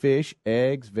meat, fish,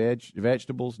 eggs,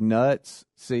 vegetables, nuts,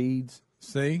 seeds.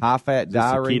 See? High-fat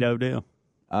dairy. It's a keto deal.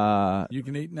 You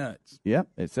can eat nuts. Yep,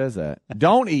 it says that.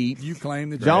 Don't eat. You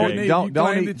claim that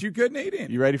you couldn't eat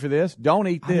any. You ready for this? Don't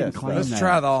eat this. Let's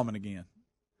try the almond again.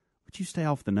 Would you stay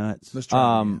off the nuts? Let's try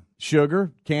it again.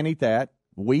 Sugar, can't eat that.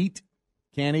 Wheat,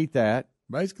 can't eat that.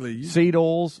 Basically, seed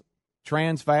oils,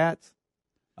 trans fats.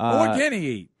 What can he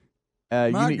eat?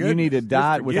 You need a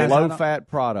diet with low-fat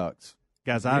products.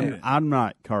 Guys, I'm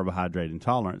not carbohydrate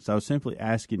intolerant, so I was simply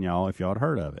asking y'all if y'all had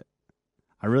heard of it.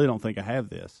 I really don't think I have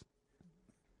this.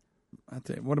 I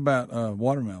tell you, what about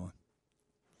watermelon?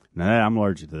 No, I'm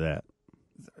allergic to that.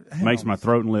 Makes my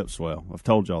throat and lips swell. I've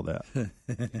told y'all that.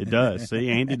 It does. See,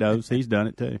 Andy knows. He's done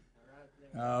it too.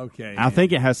 Okay. I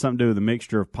think it has something to do with the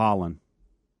mixture of pollen,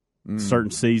 certain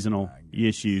seasonal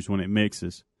issues when it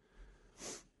mixes.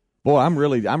 Boy, I'm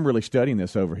really studying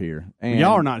this over here. And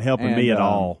y'all are not helping me at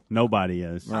all. Nobody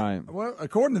is. Right. Well,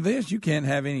 according to this, you can't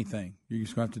have anything. You're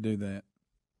just going to have to do that.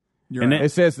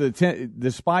 It says that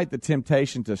despite the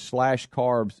temptation to slash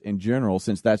carbs in general,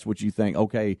 since that's what you think,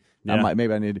 okay,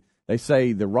 maybe I need. They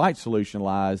say the right solution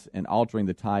lies in altering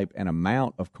the type and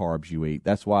amount of carbs you eat.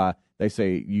 That's why they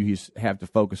say you have to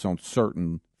focus on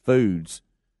certain foods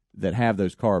that have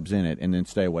those carbs in it, and then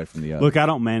stay away from the others. Look, I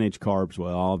don't manage carbs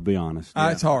well. I'll be honest.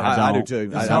 It's hard. I do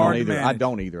too. I don't either. Manage. I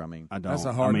don't either. I mean, I don't. That's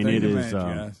a hard thing to manage,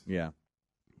 guys. Yeah. I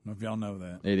don't know if y'all know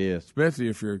that. It is, especially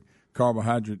if you're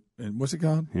carbohydrate. What's it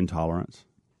called? Intolerance.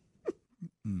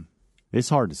 It's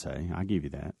hard to say. I give you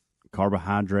that.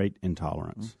 Carbohydrate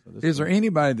intolerance. Is there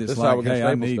anybody that's like, hey,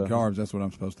 I need carbs, that's what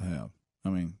I'm supposed to have? I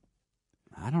mean,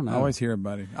 I don't know. I always hear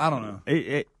about it. I don't know.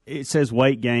 It says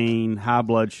weight gain, high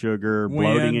blood sugar,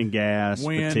 bloating and gas,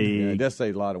 fatigue. Yeah, it does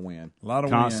say a lot of wind. A lot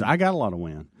of wind. I got a lot of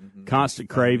wind. Mm-hmm. Constant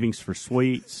cravings for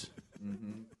sweets.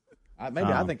 Mm-hmm. I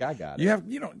think I got it.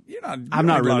 You're not. I'm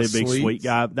not really a big sweet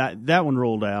guy. That one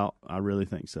ruled out. I really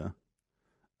think so.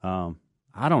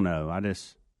 I don't know.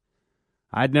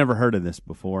 I'd never heard of this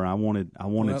before. I wanted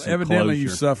some evidently closure. You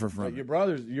suffer from it.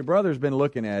 Your brother's been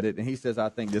looking at it, and he says, I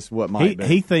think this is what might be.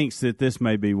 He thinks that this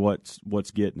may be what's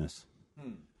getting us.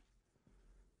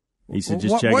 He said,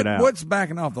 just check it out. What's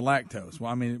backing off the lactose?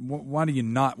 Well, I mean, why do you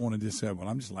not want to just say, well,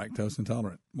 I'm just lactose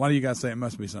intolerant? Why do you guys say it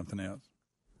must be something else?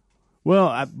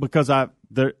 Well, because I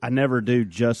never do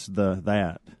just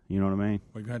that. You know what I mean?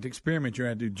 We're going to experiment. You're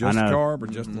going to do just carb or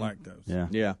just lactose.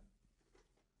 Yeah.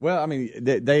 Well, I mean,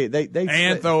 they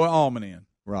throw an almond in.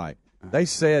 Right. They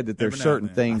said that there's certain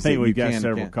things. I think we've got can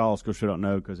several calls because we don't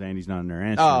know because Andy's not in there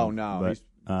answering. Oh no, but, he's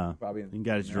probably he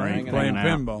got his drink playing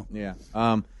pinball. Yeah.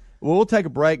 Well, we'll take a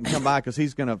break and come back because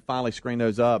he's going to finally screen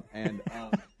those up, and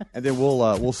then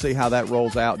we'll see how that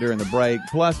rolls out during the break.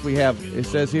 Plus, it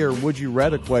says here, would you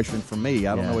rather question from me?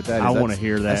 I don't know what that is. I want to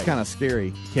hear that. That's kind of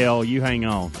scary. Kel, you hang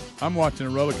on. I'm watching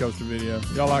a roller coaster video.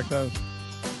 Y'all like those?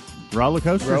 Roller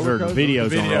coasters or videos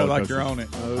video on roller like coasters? you're on it.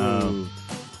 Oh.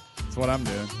 That's what I'm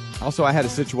doing. Also, I had a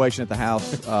situation at the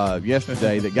house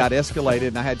yesterday that got escalated,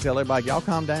 and I had to tell everybody, y'all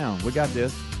calm down. We got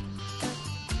this.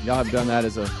 Y'all have done that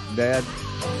as a dad?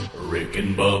 Rick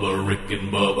and Bubba, Rick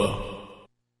and Bubba.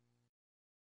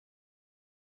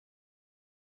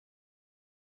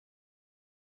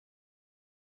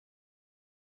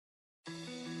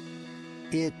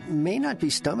 It may not be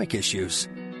stomach issues.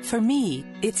 For me,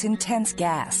 it's intense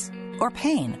gas, or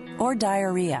pain, or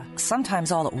diarrhea,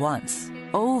 sometimes all at once,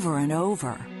 over and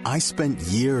over. I spent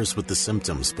years with the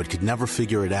symptoms, but could never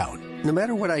figure it out. No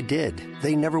matter what I did,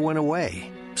 they never went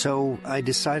away. So I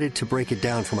decided to break it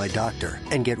down for my doctor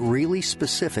and get really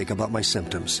specific about my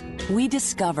symptoms. We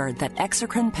discovered that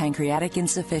exocrine pancreatic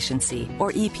insufficiency,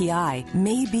 or EPI,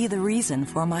 may be the reason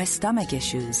for my stomach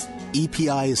issues.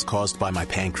 EPI is caused by my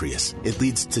pancreas. It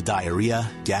leads to diarrhea,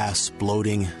 gas,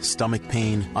 bloating, stomach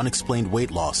pain, unexplained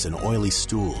weight loss, and oily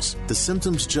stools. The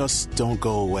symptoms just don't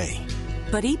go away.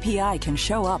 But EPI can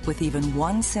show up with even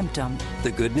one symptom.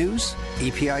 The good news?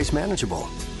 EPI is manageable.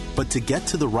 But to get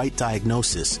to the right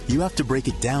diagnosis, you have to break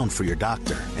it down for your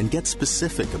doctor and get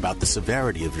specific about the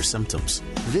severity of your symptoms.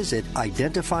 Visit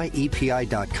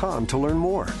identifyepi.com to learn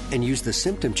more and use the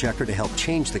symptom checker to help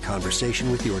change the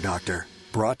conversation with your doctor.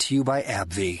 Brought to you by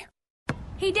AbbVie.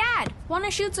 Hey, Dad, want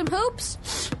to shoot some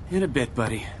hoops? In a bit,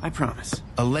 buddy. I promise.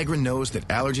 Allegra knows that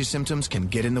allergy symptoms can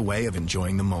get in the way of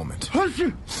enjoying the moment.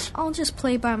 I'll just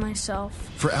play by myself.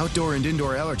 For outdoor and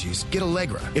indoor allergies, get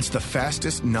Allegra. It's the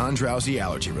fastest, non-drowsy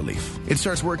allergy relief. It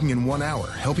starts working in 1 hour,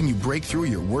 helping you break through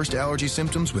your worst allergy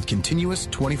symptoms with continuous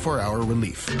 24-hour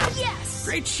relief. Yes!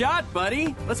 Great shot,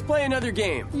 buddy. Let's play another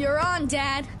game. You're on,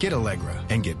 Dad. Get Allegra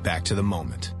and get back to the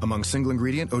moment. Among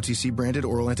single-ingredient, OTC-branded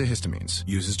oral antihistamines.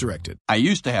 Use as directed. I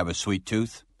used to have a sweet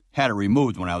tooth. Had it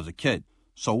removed when I was a kid.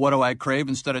 So what do I crave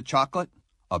instead of chocolate?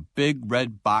 A big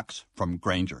red box from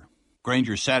Grainger.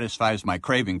 Grainger satisfies my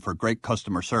craving for great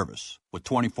customer service with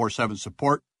 24/7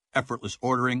 support, effortless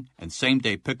ordering, and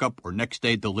same-day pickup or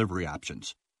next-day delivery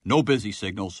options. No busy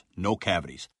signals, no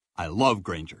cavities. I love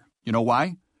Grainger. You know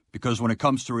why? Because when it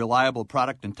comes to reliable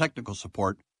product and technical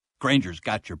support, Grainger's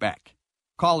got your back.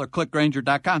 Call or click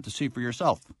Grainger.com to see for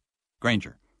yourself.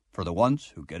 Grainger, for the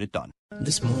ones who get it done.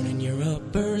 This morning you're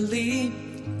up early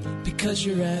because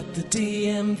you're at the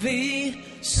DMV.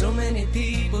 So many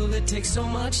people, it takes so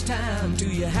much time. Do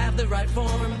you have the right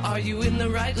form? Are you in the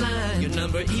right line? Your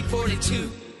number E42,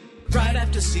 right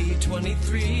after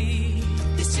C23.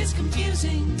 This is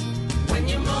confusing when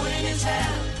your morning is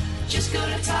hell. Just go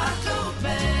to Taco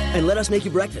Bell. And let us make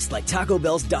you breakfast like Taco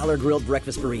Bell's Dollar Grilled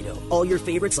Breakfast Burrito. All your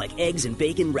favorites like eggs and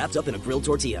bacon wrapped up in a grilled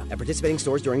tortilla. At participating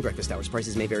stores during breakfast hours.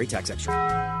 Prices may vary. Tax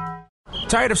extra.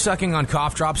 Tired of sucking on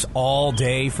cough drops all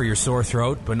day for your sore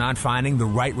throat, but not finding the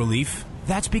right relief?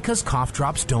 That's because cough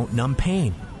drops don't numb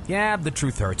pain. Yeah, the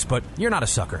truth hurts, but you're not a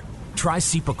sucker. Try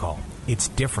Cepacol. It's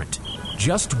different.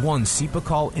 Just one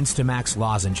Cepacol Instamax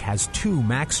lozenge has 2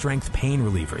 max-strength pain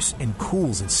relievers and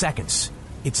cools in seconds.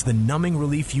 It's the numbing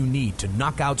relief you need to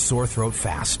knock out sore throat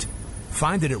fast.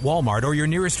 Find it at Walmart or your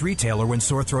nearest retailer when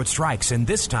sore throat strikes, and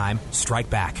this time, strike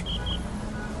back.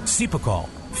 Cepacol.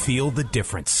 Feel the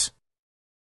difference.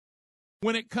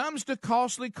 When it comes to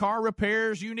costly car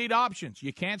repairs, you need options.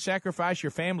 You can't sacrifice your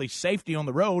family's safety on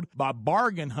the road by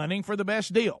bargain hunting for the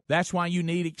best deal. That's why you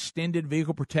need extended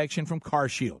vehicle protection from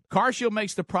CarShield. CarShield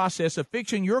makes the process of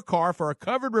fixing your car for a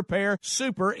covered repair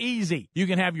super easy. You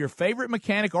can have your favorite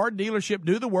mechanic or dealership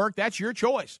do the work. That's your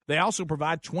choice. They also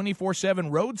provide 24/7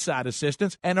 roadside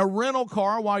assistance and a rental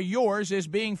car while yours is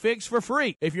being fixed for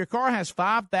free. If your car has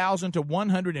 5,000 to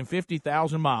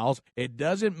 150,000 miles, it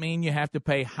doesn't mean you have to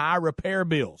pay high repair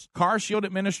bills. CarShield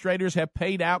administrators have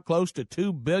paid out close to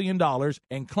 $2 billion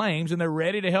in claims, and they're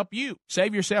ready to help you.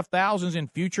 Save yourself thousands in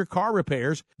future car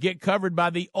repairs. Get covered by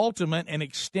the ultimate and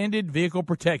extended vehicle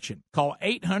protection. Call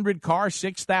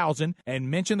 800-CAR-6000 and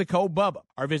mention the code BUBBA,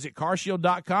 or visit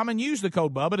carshield.com and use the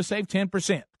code BUBBA to save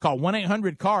 10%. Call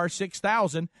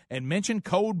 1-800-CAR-6000 and mention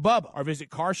code BUBBA, or visit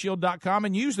carshield.com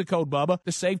and use the code BUBBA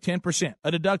to save 10%.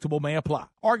 A deductible may apply.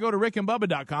 Or go to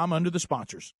rickandbubba.com under the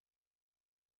sponsors.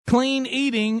 Clean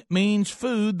eating means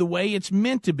food the way it's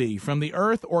meant to be, from the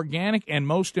earth, organic, and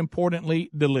most importantly,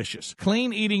 delicious.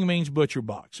 Clean eating means Butcher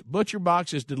Box. Butcher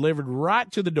Box is delivered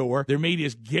right to the door. Their meat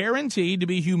is guaranteed to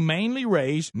be humanely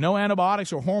raised, no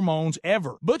antibiotics or hormones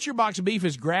ever. Butcher Box beef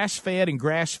is grass-fed and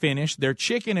grass-finished. Their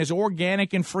chicken is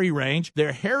organic and free-range.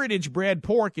 Their heritage-bred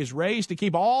pork is raised to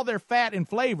keep all their fat and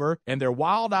flavor, and their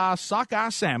wild-eye sockeye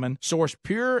salmon sourced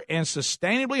pure and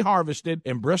sustainably harvested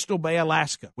in Bristol Bay,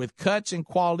 Alaska, with cuts and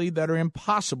quality that are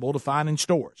impossible to find in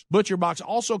stores. Butcher Box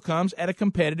also comes at a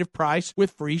competitive price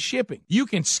with free shipping. You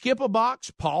can skip a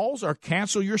box, pause, or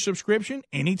cancel your subscription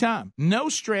anytime. No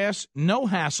stress, no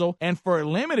hassle, and for a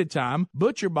limited time,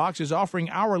 Butcher Box is offering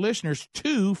our listeners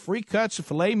 2 free cuts of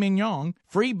filet mignon,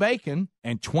 free bacon,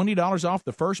 and $20 off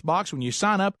the first box when you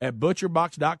sign up at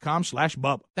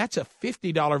butcherbox.com/Bubba. That's a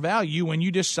 $50 value when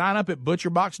you just sign up at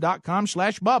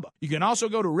butcherbox.com/Bubba. You can also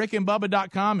go to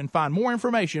rickandbubba.com and find more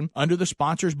information under the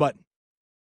sponsors button.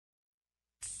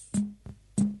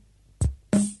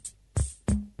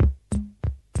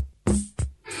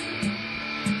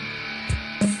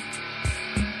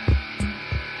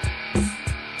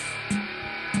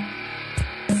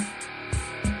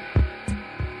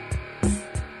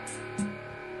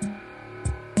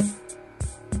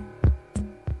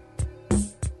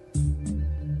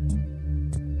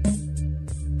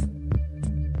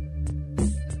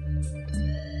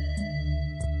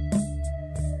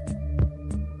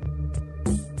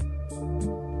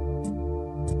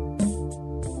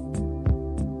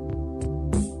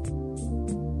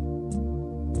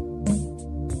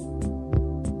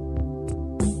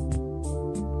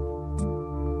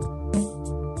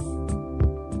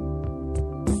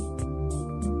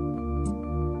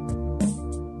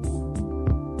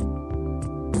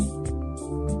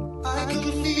 I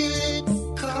can feel it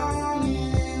coming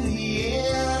in the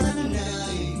air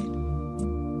tonight.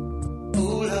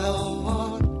 Oh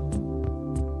Lord,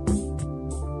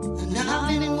 and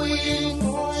I've been waiting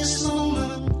for this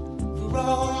moment for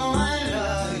all my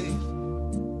life.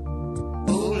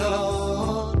 Oh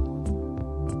Lord,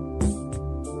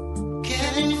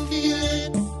 can you feel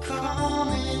it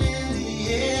coming in the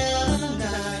air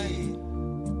tonight?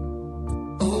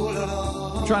 Oh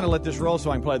Lord. I'm trying to let this roll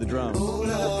so I can play the drums.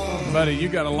 Buddy, you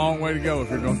got a long way to go if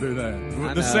you're going to do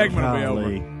that. The segment will be over.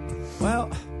 Well,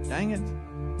 dang it.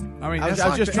 I mean, I was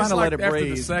like just trying to let it after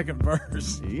breathe. the second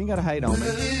verse. You ain't got to hate on me.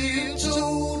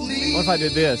 What if I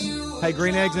did this? Hey,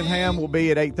 Green Eggs and Ham will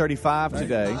be at 8:35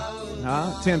 today.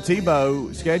 Tim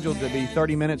Tebow scheduled to be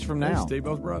 30 minutes from now. There's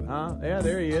Tebow's brother. Yeah,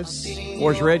 there he is.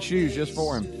 Wears red shoes just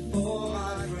for him.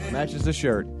 Matches the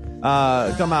shirt.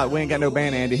 Talking about we ain't got no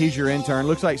band, Andy. He's your intern.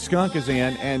 Looks like Skunk is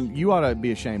in, and you ought to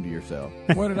be ashamed of yourself.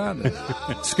 What did I do?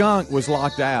 Skunk was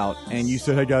locked out, and you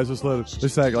said, "Hey guys, let's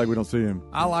act like we don't see him."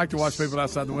 I like to watch people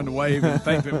outside the window wave and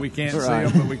think that we can't Right.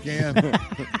 see them, but we can.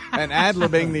 And Adler,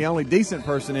 being the only decent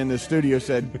person in this studio,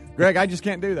 said, "Greg, I just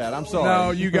can't do that. I'm sorry."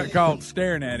 No, you got caught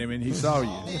staring at him, and he saw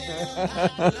you.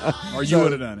 Or you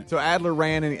would have done it. So Adler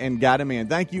ran and got him in.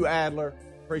 Thank you, Adler.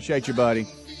 Appreciate you, buddy.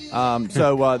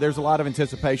 So there's a lot of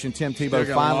anticipation. Tim Tebow got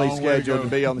a finally long way to scheduled go. to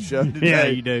be on the show today. Yeah,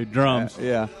 you do. Drums.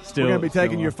 Yeah. Still, We're going to be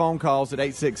taking still your on. phone calls at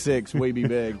 866 We Be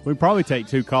Big. We probably take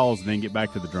 2 calls and then get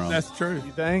back to the drums. That's true.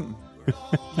 You think?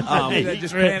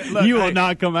 Just pan it. Look, you will hey,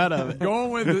 not come out of it. Go on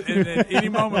with it. And at any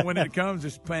moment when it comes,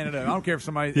 just pan it up. I don't care if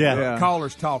somebody, Yeah.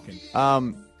 caller's talking.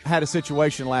 Had a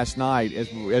situation last night as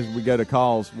we go to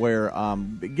calls where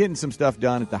getting some stuff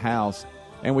done at the house,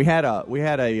 and we had a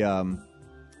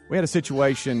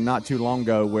situation not too long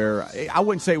ago where I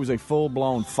wouldn't say it was a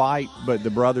full-blown fight, but the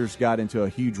brothers got into a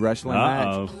huge wrestling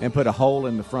match and put a hole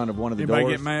in the front of one of the Anybody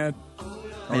doors. get mad?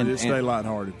 Or did it stay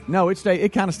lighthearted? No, it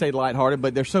kind of stayed lighthearted,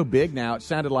 but they're so big now. It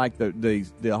sounded like the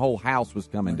whole house was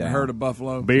coming down. A herd of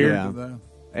buffalo. Beer. Yeah.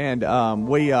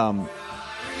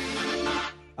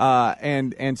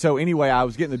 And and so anyway, I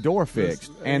was getting the door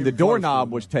fixed, and the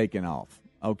doorknob was taken off.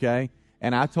 Okay,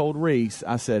 and I told Reese,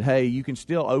 I said, "Hey, you can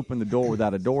still open the door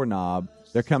without a doorknob.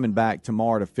 They're coming back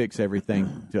tomorrow to fix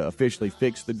everything, to officially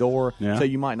fix the door. Yeah. So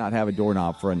you might not have a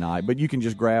doorknob for a night, but you can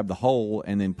just grab the hole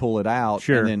and then pull it out.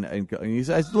 Sure. And then and he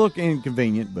says, it's look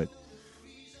inconvenient, but."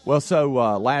 Well, so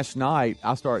last night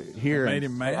I start hearing. Made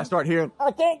him mad? I start hearing, "I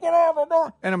can't get out of the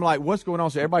door," and I'm like, "What's going on?"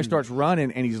 So everybody starts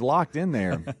running, and he's locked in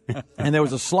there. And there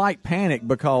was a slight panic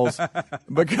because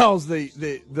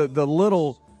the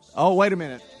little. Oh, wait a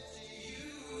minute.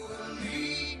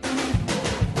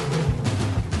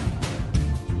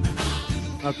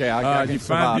 Okay, I can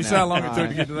survive you now. saw how long it took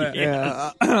to get to that.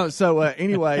 Yeah. So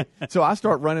anyway, so I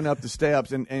start running up the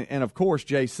steps, and of course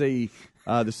JC.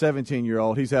 The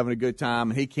 17-year-old, he's having a good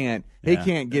time, and he can't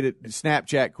get it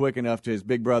Snapchat quick enough to his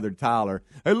big brother Tyler.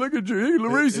 Hey, look at you,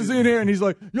 Reese is in here, and he's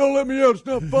like, "Y'all let me out, it's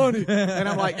not funny." And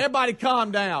I'm like, "Everybody,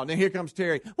 calm down." And here comes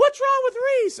Terry. "What's wrong with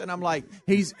Reese?" And I'm like,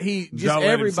 Y'all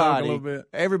let him soak a little bit.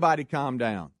 Everybody, calm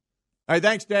down. Hey,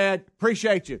 thanks, Dad.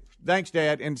 Appreciate you. Thanks,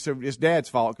 Dad. And so it's Dad's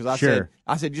fault because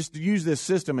I said just use this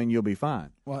system and you'll be fine.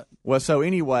 What? Well, so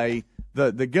anyway.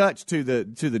 The guts to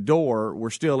the door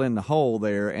were still in the hole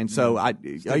there, and so all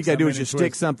you got to do is just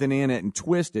stick something in it and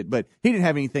twist it. But he didn't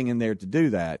have anything in there to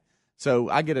do that, so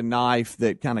I get a knife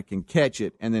that kind of can catch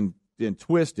it and then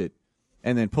twist it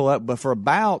and then pull up. But for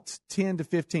about 10 to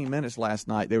 15 minutes last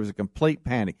night, there was a complete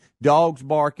panic. Dogs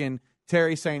barking.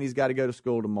 Terry saying he's got to go to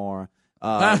school tomorrow.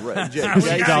 Get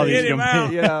him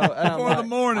out before the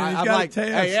morning. He's I'm got like, a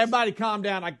test. "Hey, everybody, calm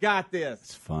down. I got this."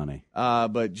 It's funny.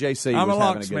 But JC I'm was a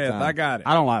having a good locksmith. time. I got it.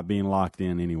 I don't like being locked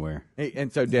in anywhere.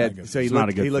 And so Dad, so he It's not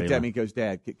looked, a good he looked at feeling. me and goes,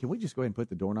 "Dad, can we just go ahead and put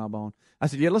the doorknob on?" I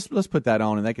said, "Yeah, let's put that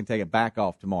on, and they can take it back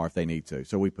off tomorrow if they need to."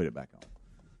 So we put it back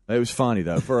on. It was funny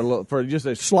though for just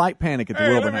a slight panic at the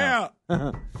Wilburn house.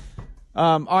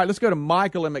 All right, let's go to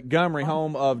Michael in Montgomery,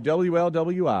 home of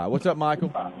WLWI. What's up,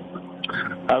 Michael?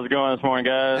 How's it going this morning,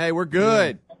 guys? Hey, we're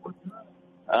good. All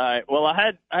right. Well,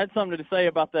 I had something to say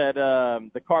about that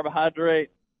the carbohydrate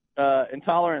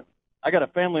intolerance. I got a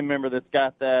family member that's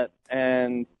got that,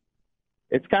 and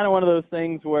it's kind of one of those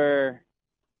things where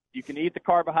you can eat the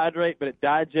carbohydrate, but it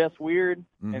digests weird,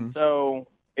 and so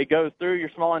it goes through your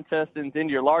small intestines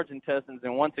into your large intestines,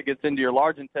 and once it gets into your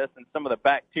large intestines, some of the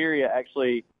bacteria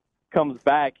actually comes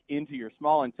back into your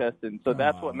small intestines. So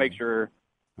that's what makes your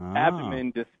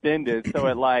abdomen distended. So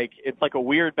it's like a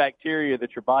weird bacteria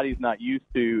that your body's not used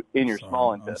to in your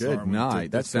small intestine. Good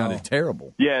night. That sounded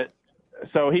terrible. Yeah.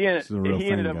 So he This is a real ended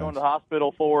thing, up guys. going to the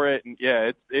hospital for it, and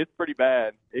yeah, it's pretty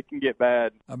bad. It can get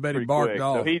bad. I bet he pretty barked quick.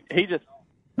 off. So he just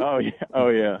oh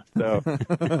yeah. So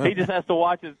he just has to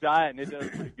watch his diet, and it does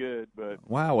pretty good. But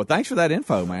Wow. Well, thanks for that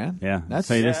info, man. Yeah. That's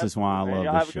This is why I man, y'all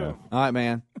love have this a good show. one. all right,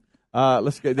 man.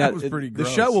 Let's go. That was pretty The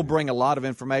gross. show will bring a lot of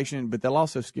information, but they'll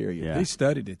also scare you. Yeah. He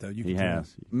studied it, though. You He can tell.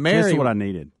 has. Mary, This is what I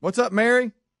needed. what's up,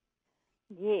 Mary?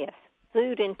 Yes,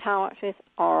 food intolerances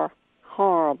are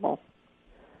horrible.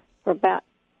 For about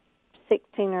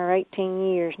 16 or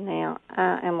 18 years now,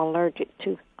 I am allergic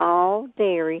to all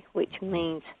dairy, which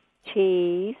means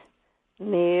cheese,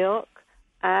 milk,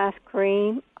 ice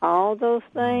cream, all those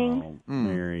things. Oh,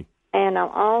 Mary. And I'm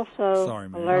also Sorry,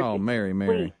 Mary. allergic Oh,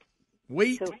 Mary.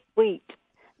 Wheat? to wheat.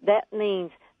 That means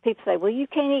people say, well, you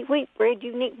can't eat wheat bread,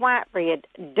 you can eat white bread.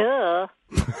 Duh.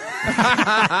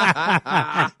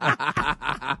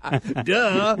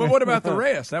 Duh. But what about the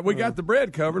rest? We got the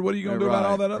bread covered. What are you going to do about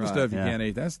all that other Right. stuff you Yeah. can't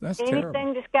eat? That's Anything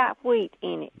terrible. that's got wheat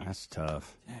in it. That's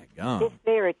tough. It's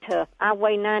very tough. I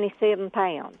weigh 97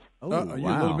 pounds. Oh, You're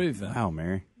a little bitty thing. Wow,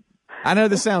 Mary. I know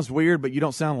this sounds weird, but you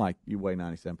don't sound like you weigh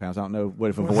 97 pounds. I don't know what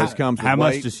if a voice comes with How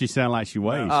much weight. does she sound like she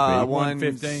weighs? Speedy?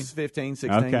 115, 15,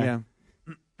 16, Okay.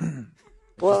 yeah.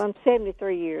 Well, I'm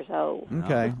 73 years old.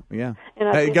 Okay, yeah. And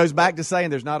I It just- goes back to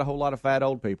saying there's not a whole lot of fat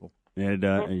old people. Yeah,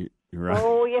 you're right.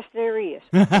 Oh, yes, there is.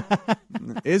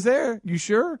 Is there? You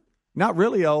sure? Not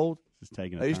really old. Just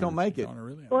taking They just don't make it.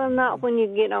 Well, not when you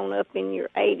get on up in your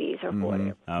 80s or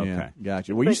whatever. Okay. Yeah,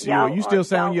 gotcha. Well, But y'all you still are-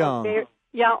 sound y'all are young.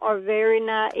 Y'all are very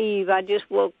naive. I just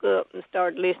woke up and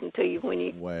started listening to you when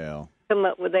you Well, come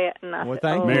up with that. And I Well, said,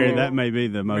 thank oh. you. Mary, that may be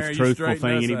the most Mary, you truthful straightened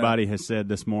thing us out. anybody has said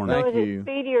this morning. So Thank is you. it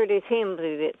Speedy or is it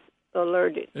Hemsley that's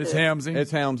allergic to? It's Helmsy. it's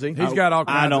Helmsy. He's got all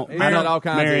kinds I don't. of... He's got all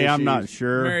kinds of Mary, I'm issues. not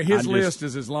sure. Mary, his I just- list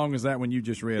is as long as that one you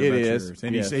just read It about is, yours.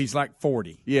 And yes. he's like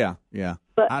 40. Yeah.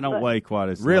 But, I don't weigh quite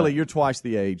as Really, you're twice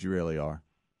the age you really are.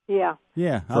 Yeah.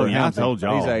 Yeah. For Oh, yeah. I Helmsy. told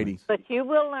y'all. He's 80. But you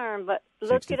will learn. But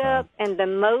look 65. it up, and the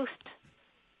most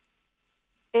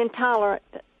intolerant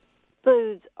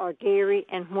foods are dairy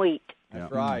and wheat.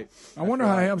 That's right. I wonder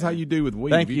how you do with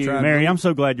wheat. Thank Have you, tried Mary, wheat? I'm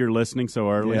so glad you're listening so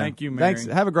early. Yeah. Thank you, Mary. Thanks.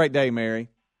 Have a great day, Mary.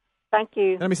 Thank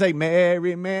you. Let me say,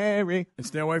 Mary, Mary. And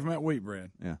stay away from that wheat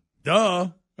bread. Yeah. Duh.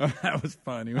 That was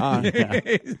funny. Yeah.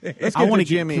 Let's I go want to to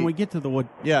Jimmy. Can we get to the what?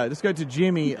 Yeah, let's go to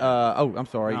Jimmy. I'm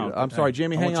sorry. Oh, I'm sorry,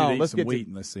 Jimmy. I Hang want you to on. eat Let's some get wheat to.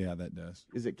 and let's see how that does.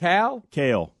 Is it Cal?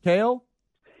 Kale. Kale?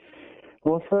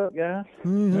 What's up, guys?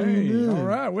 Hey, all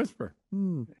right, whisper.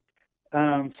 So,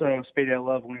 Speedy, I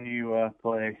love when you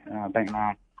play Bank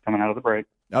 9 coming out of the break.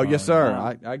 Oh, yes,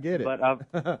 sir. I get it. But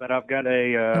I've got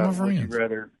a my would you friends.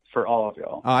 rather for all of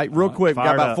y'all. All right, real quick. We've got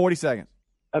fired about up. 40 seconds.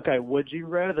 Okay, would you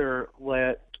rather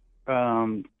let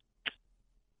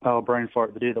brain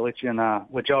fart, the dude that licked you in the eye?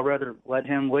 Would y'all rather let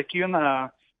him lick you in the eye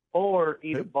or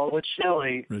eat a bowl of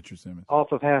chili Richard Simmons.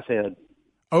 off of Half Head?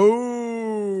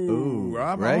 Oh,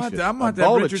 I'm gracious. going A to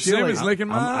bowl have of Richard chili. Simmons licking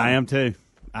my eye. I am too. Wait.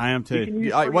 I didn't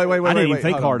even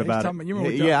think hold hard on. about He's it. talking- you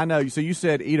remember Yeah, I know. So you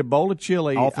said eat a bowl of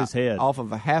chili Off his head. off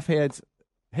of a half head's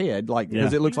head, like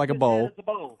because Yeah. it looks like a bowl.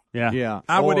 Yeah. Yeah,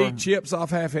 I would Or- eat chips off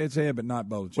Half Head's head, but not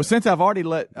bowl Well, chips. since I've already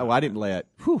I didn't let.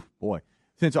 Whew, boy,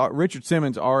 since Richard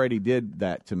Simmons already did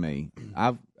that to me,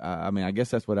 I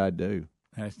guess that's what I'd do.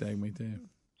 Hashtag me too.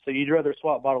 So you'd rather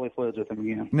swap bodily fluids with him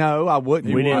again? No, I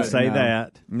wouldn't. We didn't No. say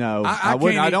that. No, I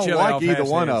wouldn't. can't I eat don't chili like off either Half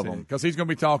one Head's of head, them. because he's going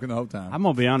to be talking the whole time. I'm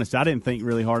gonna be honest. I didn't think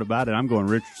really hard about it. I'm going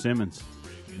Richard Simmons.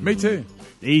 Me too.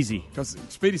 Easy. Because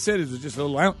Speedy said it was just a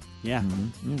little out. Yeah.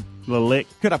 Little lick.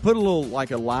 Could I put a little like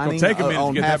a lining take a minute to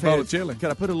on get that half bowl of head's- chili. Could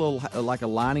I put a little like a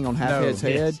lining on half No. head's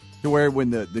head Yes. to where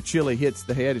when the chili hits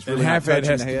the head, it's And really Half not Head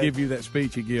touching has the to head? give you that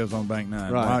speech he gives on Bank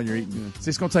 9 Right. while you're eating. See,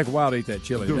 it's going to take a while to eat that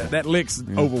chili. That lick's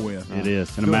over with. It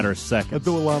is in a matter of seconds.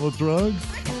 do a lot of drugs.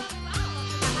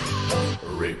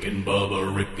 Rick and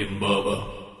Bubba, Rick and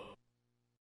Bubba.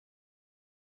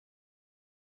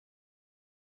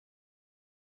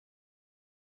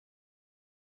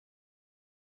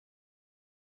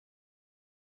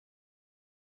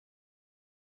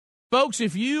 Folks,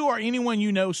 if you or anyone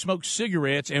you know smokes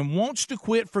cigarettes and wants to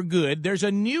quit for good, there's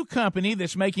a new company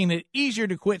that's making it easier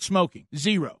to quit smoking.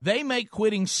 Zero. They make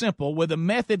quitting simple with a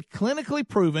method clinically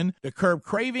proven to curb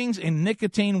cravings and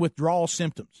nicotine withdrawal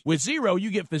symptoms. With Zero,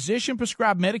 you get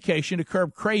physician-prescribed medication to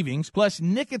curb cravings, plus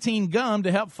nicotine gum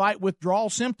to help fight withdrawal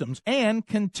symptoms, and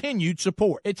continued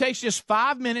support. It takes just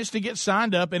 5 minutes to get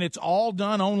signed up, and it's all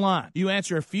done online. You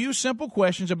answer a few simple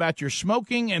questions about your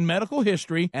smoking and medical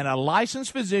history, and a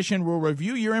licensed physician physician will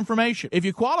review your information. If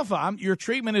you qualify, your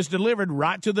treatment is delivered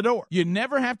right to the door. You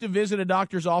never have to visit a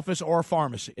doctor's office or a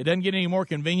pharmacy. It doesn't get any more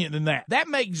convenient than that. That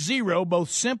makes Zero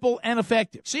both simple and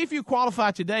effective. See if you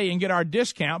qualify today and get our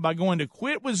discount by going to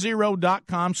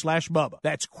quitwithzero.com/Bubba.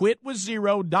 That's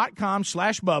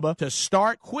quitwithzero.com/Bubba to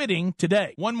start quitting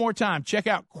today. One more time, check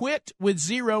out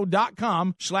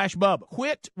quitwithzero.com/Bubba.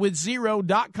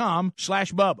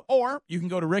 Quitwithzero.com/Bubba. Or you can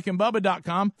go to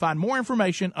rickandbubba.com, find more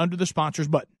information under the sponsors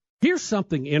button. Here's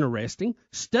something interesting.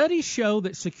 Studies show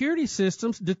that security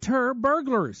systems deter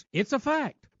burglars. It's a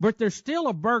fact. But there's still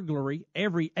a burglary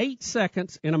every 8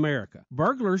 seconds in America.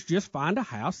 Burglars just find a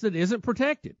house that isn't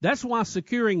protected. That's why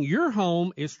securing your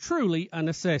home is truly a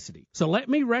necessity. So let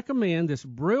me recommend this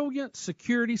brilliant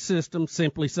security system,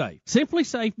 Simply Safe. Simply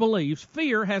Safe believes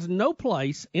fear has no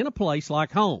place in a place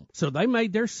like home. So they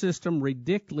made their system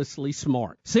ridiculously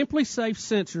smart. Simply Safe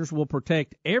sensors will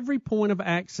protect every point of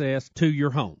access to your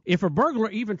home. If a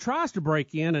burglar even tries to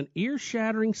break in, an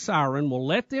ear-shattering siren will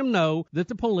let them know that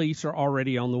the police are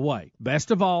already on the way.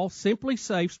 Best of all, Simply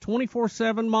Safe's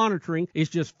 24/7 monitoring is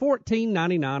just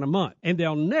 $14.99 a month, and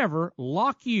they'll never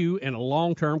lock you in a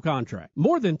long-term contract.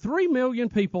 More than 3 million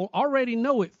people already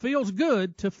know it feels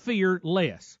good to fear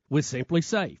less with Simply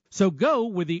Safe. So go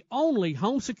with the only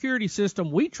home security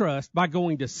system we trust by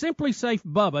going to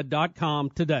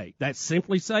simplysafebubba.com today. That's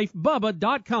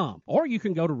simplysafebubba.com, or you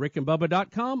can go to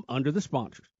rickandbubba.com under the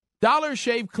sponsors. Dollar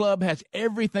Shave Club has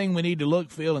everything we need to look,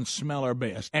 feel, and smell our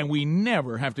best, and we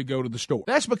never have to go to the store.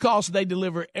 That's because they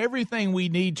deliver everything we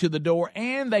need to the door,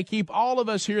 and they keep all of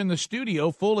us here in the studio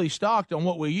fully stocked on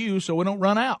what we use so we don't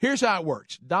run out. Here's how it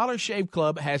works. Dollar Shave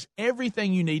Club has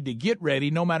everything you need to get ready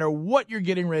no matter what you're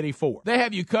getting ready for. They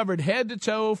have you covered head to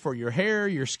toe for your hair,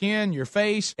 your skin, your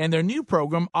face, and their new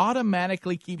program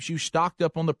automatically keeps you stocked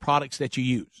up on the products that you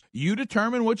use. You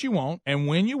determine what you want and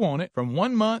when you want it from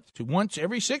 1 month to once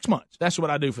every 6 months. That's what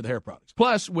I do for the hair products.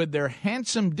 Plus, with their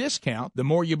handsome discount, the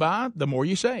more you buy, the more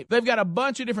you save. They've got a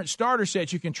bunch of different starter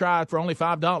sets you can try for only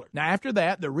 $5. Now, after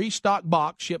that, the restock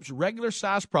box ships regular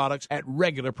size products at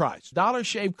regular price. Dollar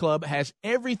Shave Club has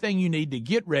everything you need to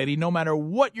get ready no matter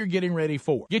what you're getting ready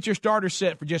for. Get your starter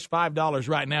set for just $5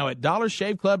 right now at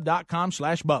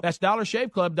dollarshaveclub.com/Bubba. That's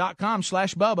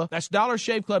dollarshaveclub.com/Bubba. That's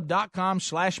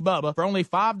dollarshaveclub.com/Bubba for only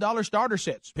 $5 starter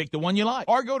sets. Pick the one you like.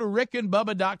 Or go to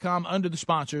rickandbubba.com under the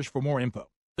sponsors for more info.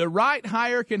 The right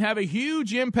hire can have a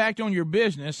huge impact on your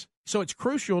business, so it's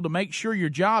crucial to make sure your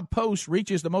job post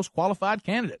reaches the most qualified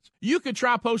candidates. You could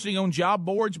try posting on job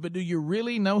boards, but do you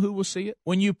really know who will see it?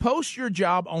 When you post your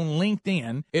job on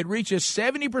LinkedIn, it reaches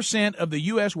 70% of the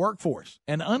U.S. workforce.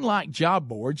 And unlike job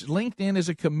boards, LinkedIn is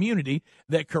a community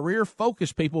that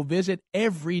career-focused people visit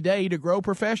every day to grow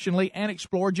professionally and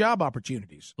explore job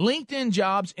opportunities. LinkedIn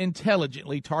Jobs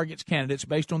intelligently targets candidates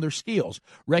based on their skills,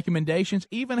 recommendations,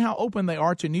 even how open they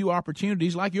are to new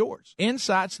opportunities like yours.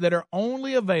 Insights that are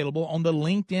only available on the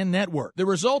LinkedIn network. The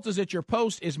result is that your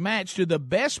post is matched to the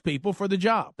best people for the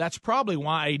job. That's probably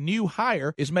why a new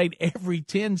hire is made every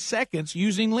 10 seconds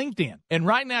using LinkedIn. And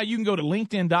right now you can go to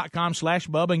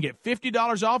linkedin.com/Bubba and get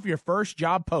 $50 off your first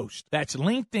job post. That's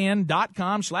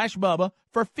linkedin.com/Bubba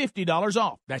for $50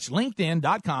 off. That's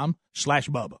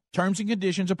linkedin.com/Bubba. Terms and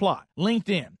conditions apply.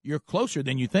 LinkedIn, you're closer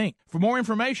than you think. For more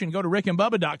information, go to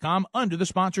rickandbubba.com under the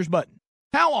sponsors button.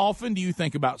 How often do you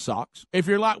think about socks? If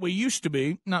you're like we used to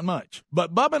be, not much.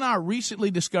 But Bubba and I recently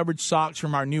discovered socks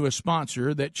from our newest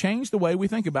sponsor that changed the way we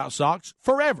think about socks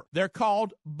forever. They're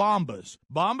called Bombas.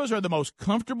 Bombas are the most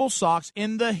comfortable socks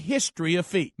in the history of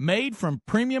feet. Made from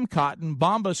premium cotton,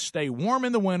 Bombas stay warm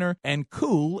in the winter and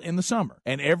cool in the summer.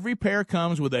 And every pair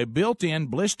comes with a built-in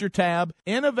blister tab,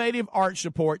 innovative arch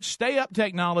support, stay-up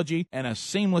technology, and a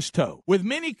seamless toe. With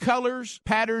many colors,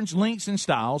 patterns, lengths, and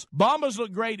styles, Bombas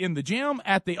look great in the gym,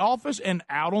 at the office, and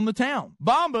out on the town.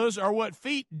 Bombas are what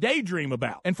feet daydream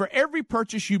about. And for every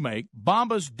purchase you make,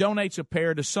 Bombas donates a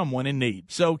pair to someone in need.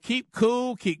 So keep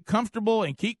cool, keep comfortable,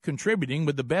 and keep contributing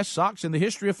with the best socks in the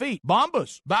history of feet.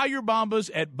 Bombas. Buy your Bombas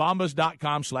at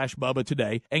bombas.com/Bubba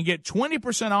today and get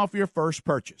 20% off your first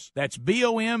purchase. That's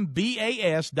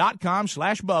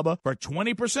BOMBAS.com/Bubba for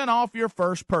 20% off your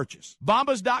first purchase.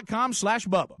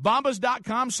 Bombas.com/Bubba.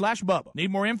 Bombas.com/Bubba.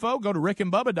 Need more info? Go to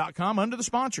rickandbubba.com under the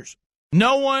sponsors.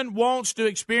 No one wants to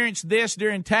experience this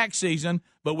during tax season,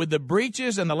 but with the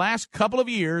breaches in the last couple of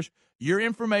years, your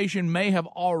information may have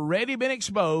already been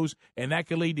exposed, and that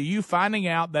could lead to you finding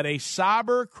out that a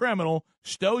cyber criminal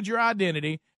stole your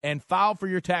identity and filed for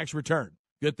your tax return.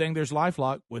 Good thing there's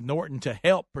LifeLock with Norton to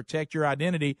help protect your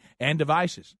identity and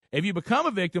devices. If you become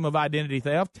a victim of identity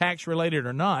theft, tax-related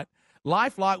or not,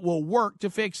 LifeLock will work to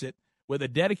fix it with a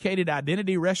dedicated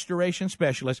identity restoration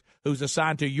specialist who's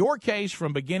assigned to your case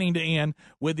from beginning to end.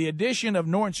 With the addition of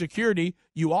Norton Security,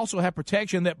 you also have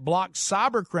protection that blocks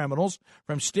cyber criminals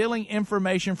from stealing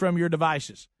information from your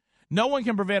devices. No one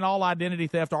can prevent all identity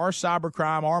theft or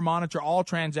cybercrime or monitor all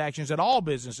transactions at all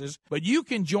businesses, but you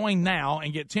can join now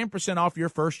and get 10% off your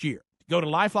first year. Go to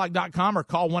LifeLock.com or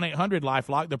call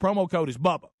 1-800-LifeLock. The promo code is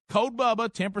BUBBA. Code BUBBA,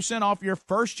 10% off your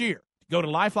first year. Go to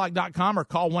LifeLock.com or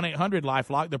call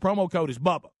 1-800-LifeLock. The promo code is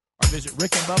BUBBA. Or visit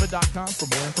RickandBubba.com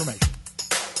for more information.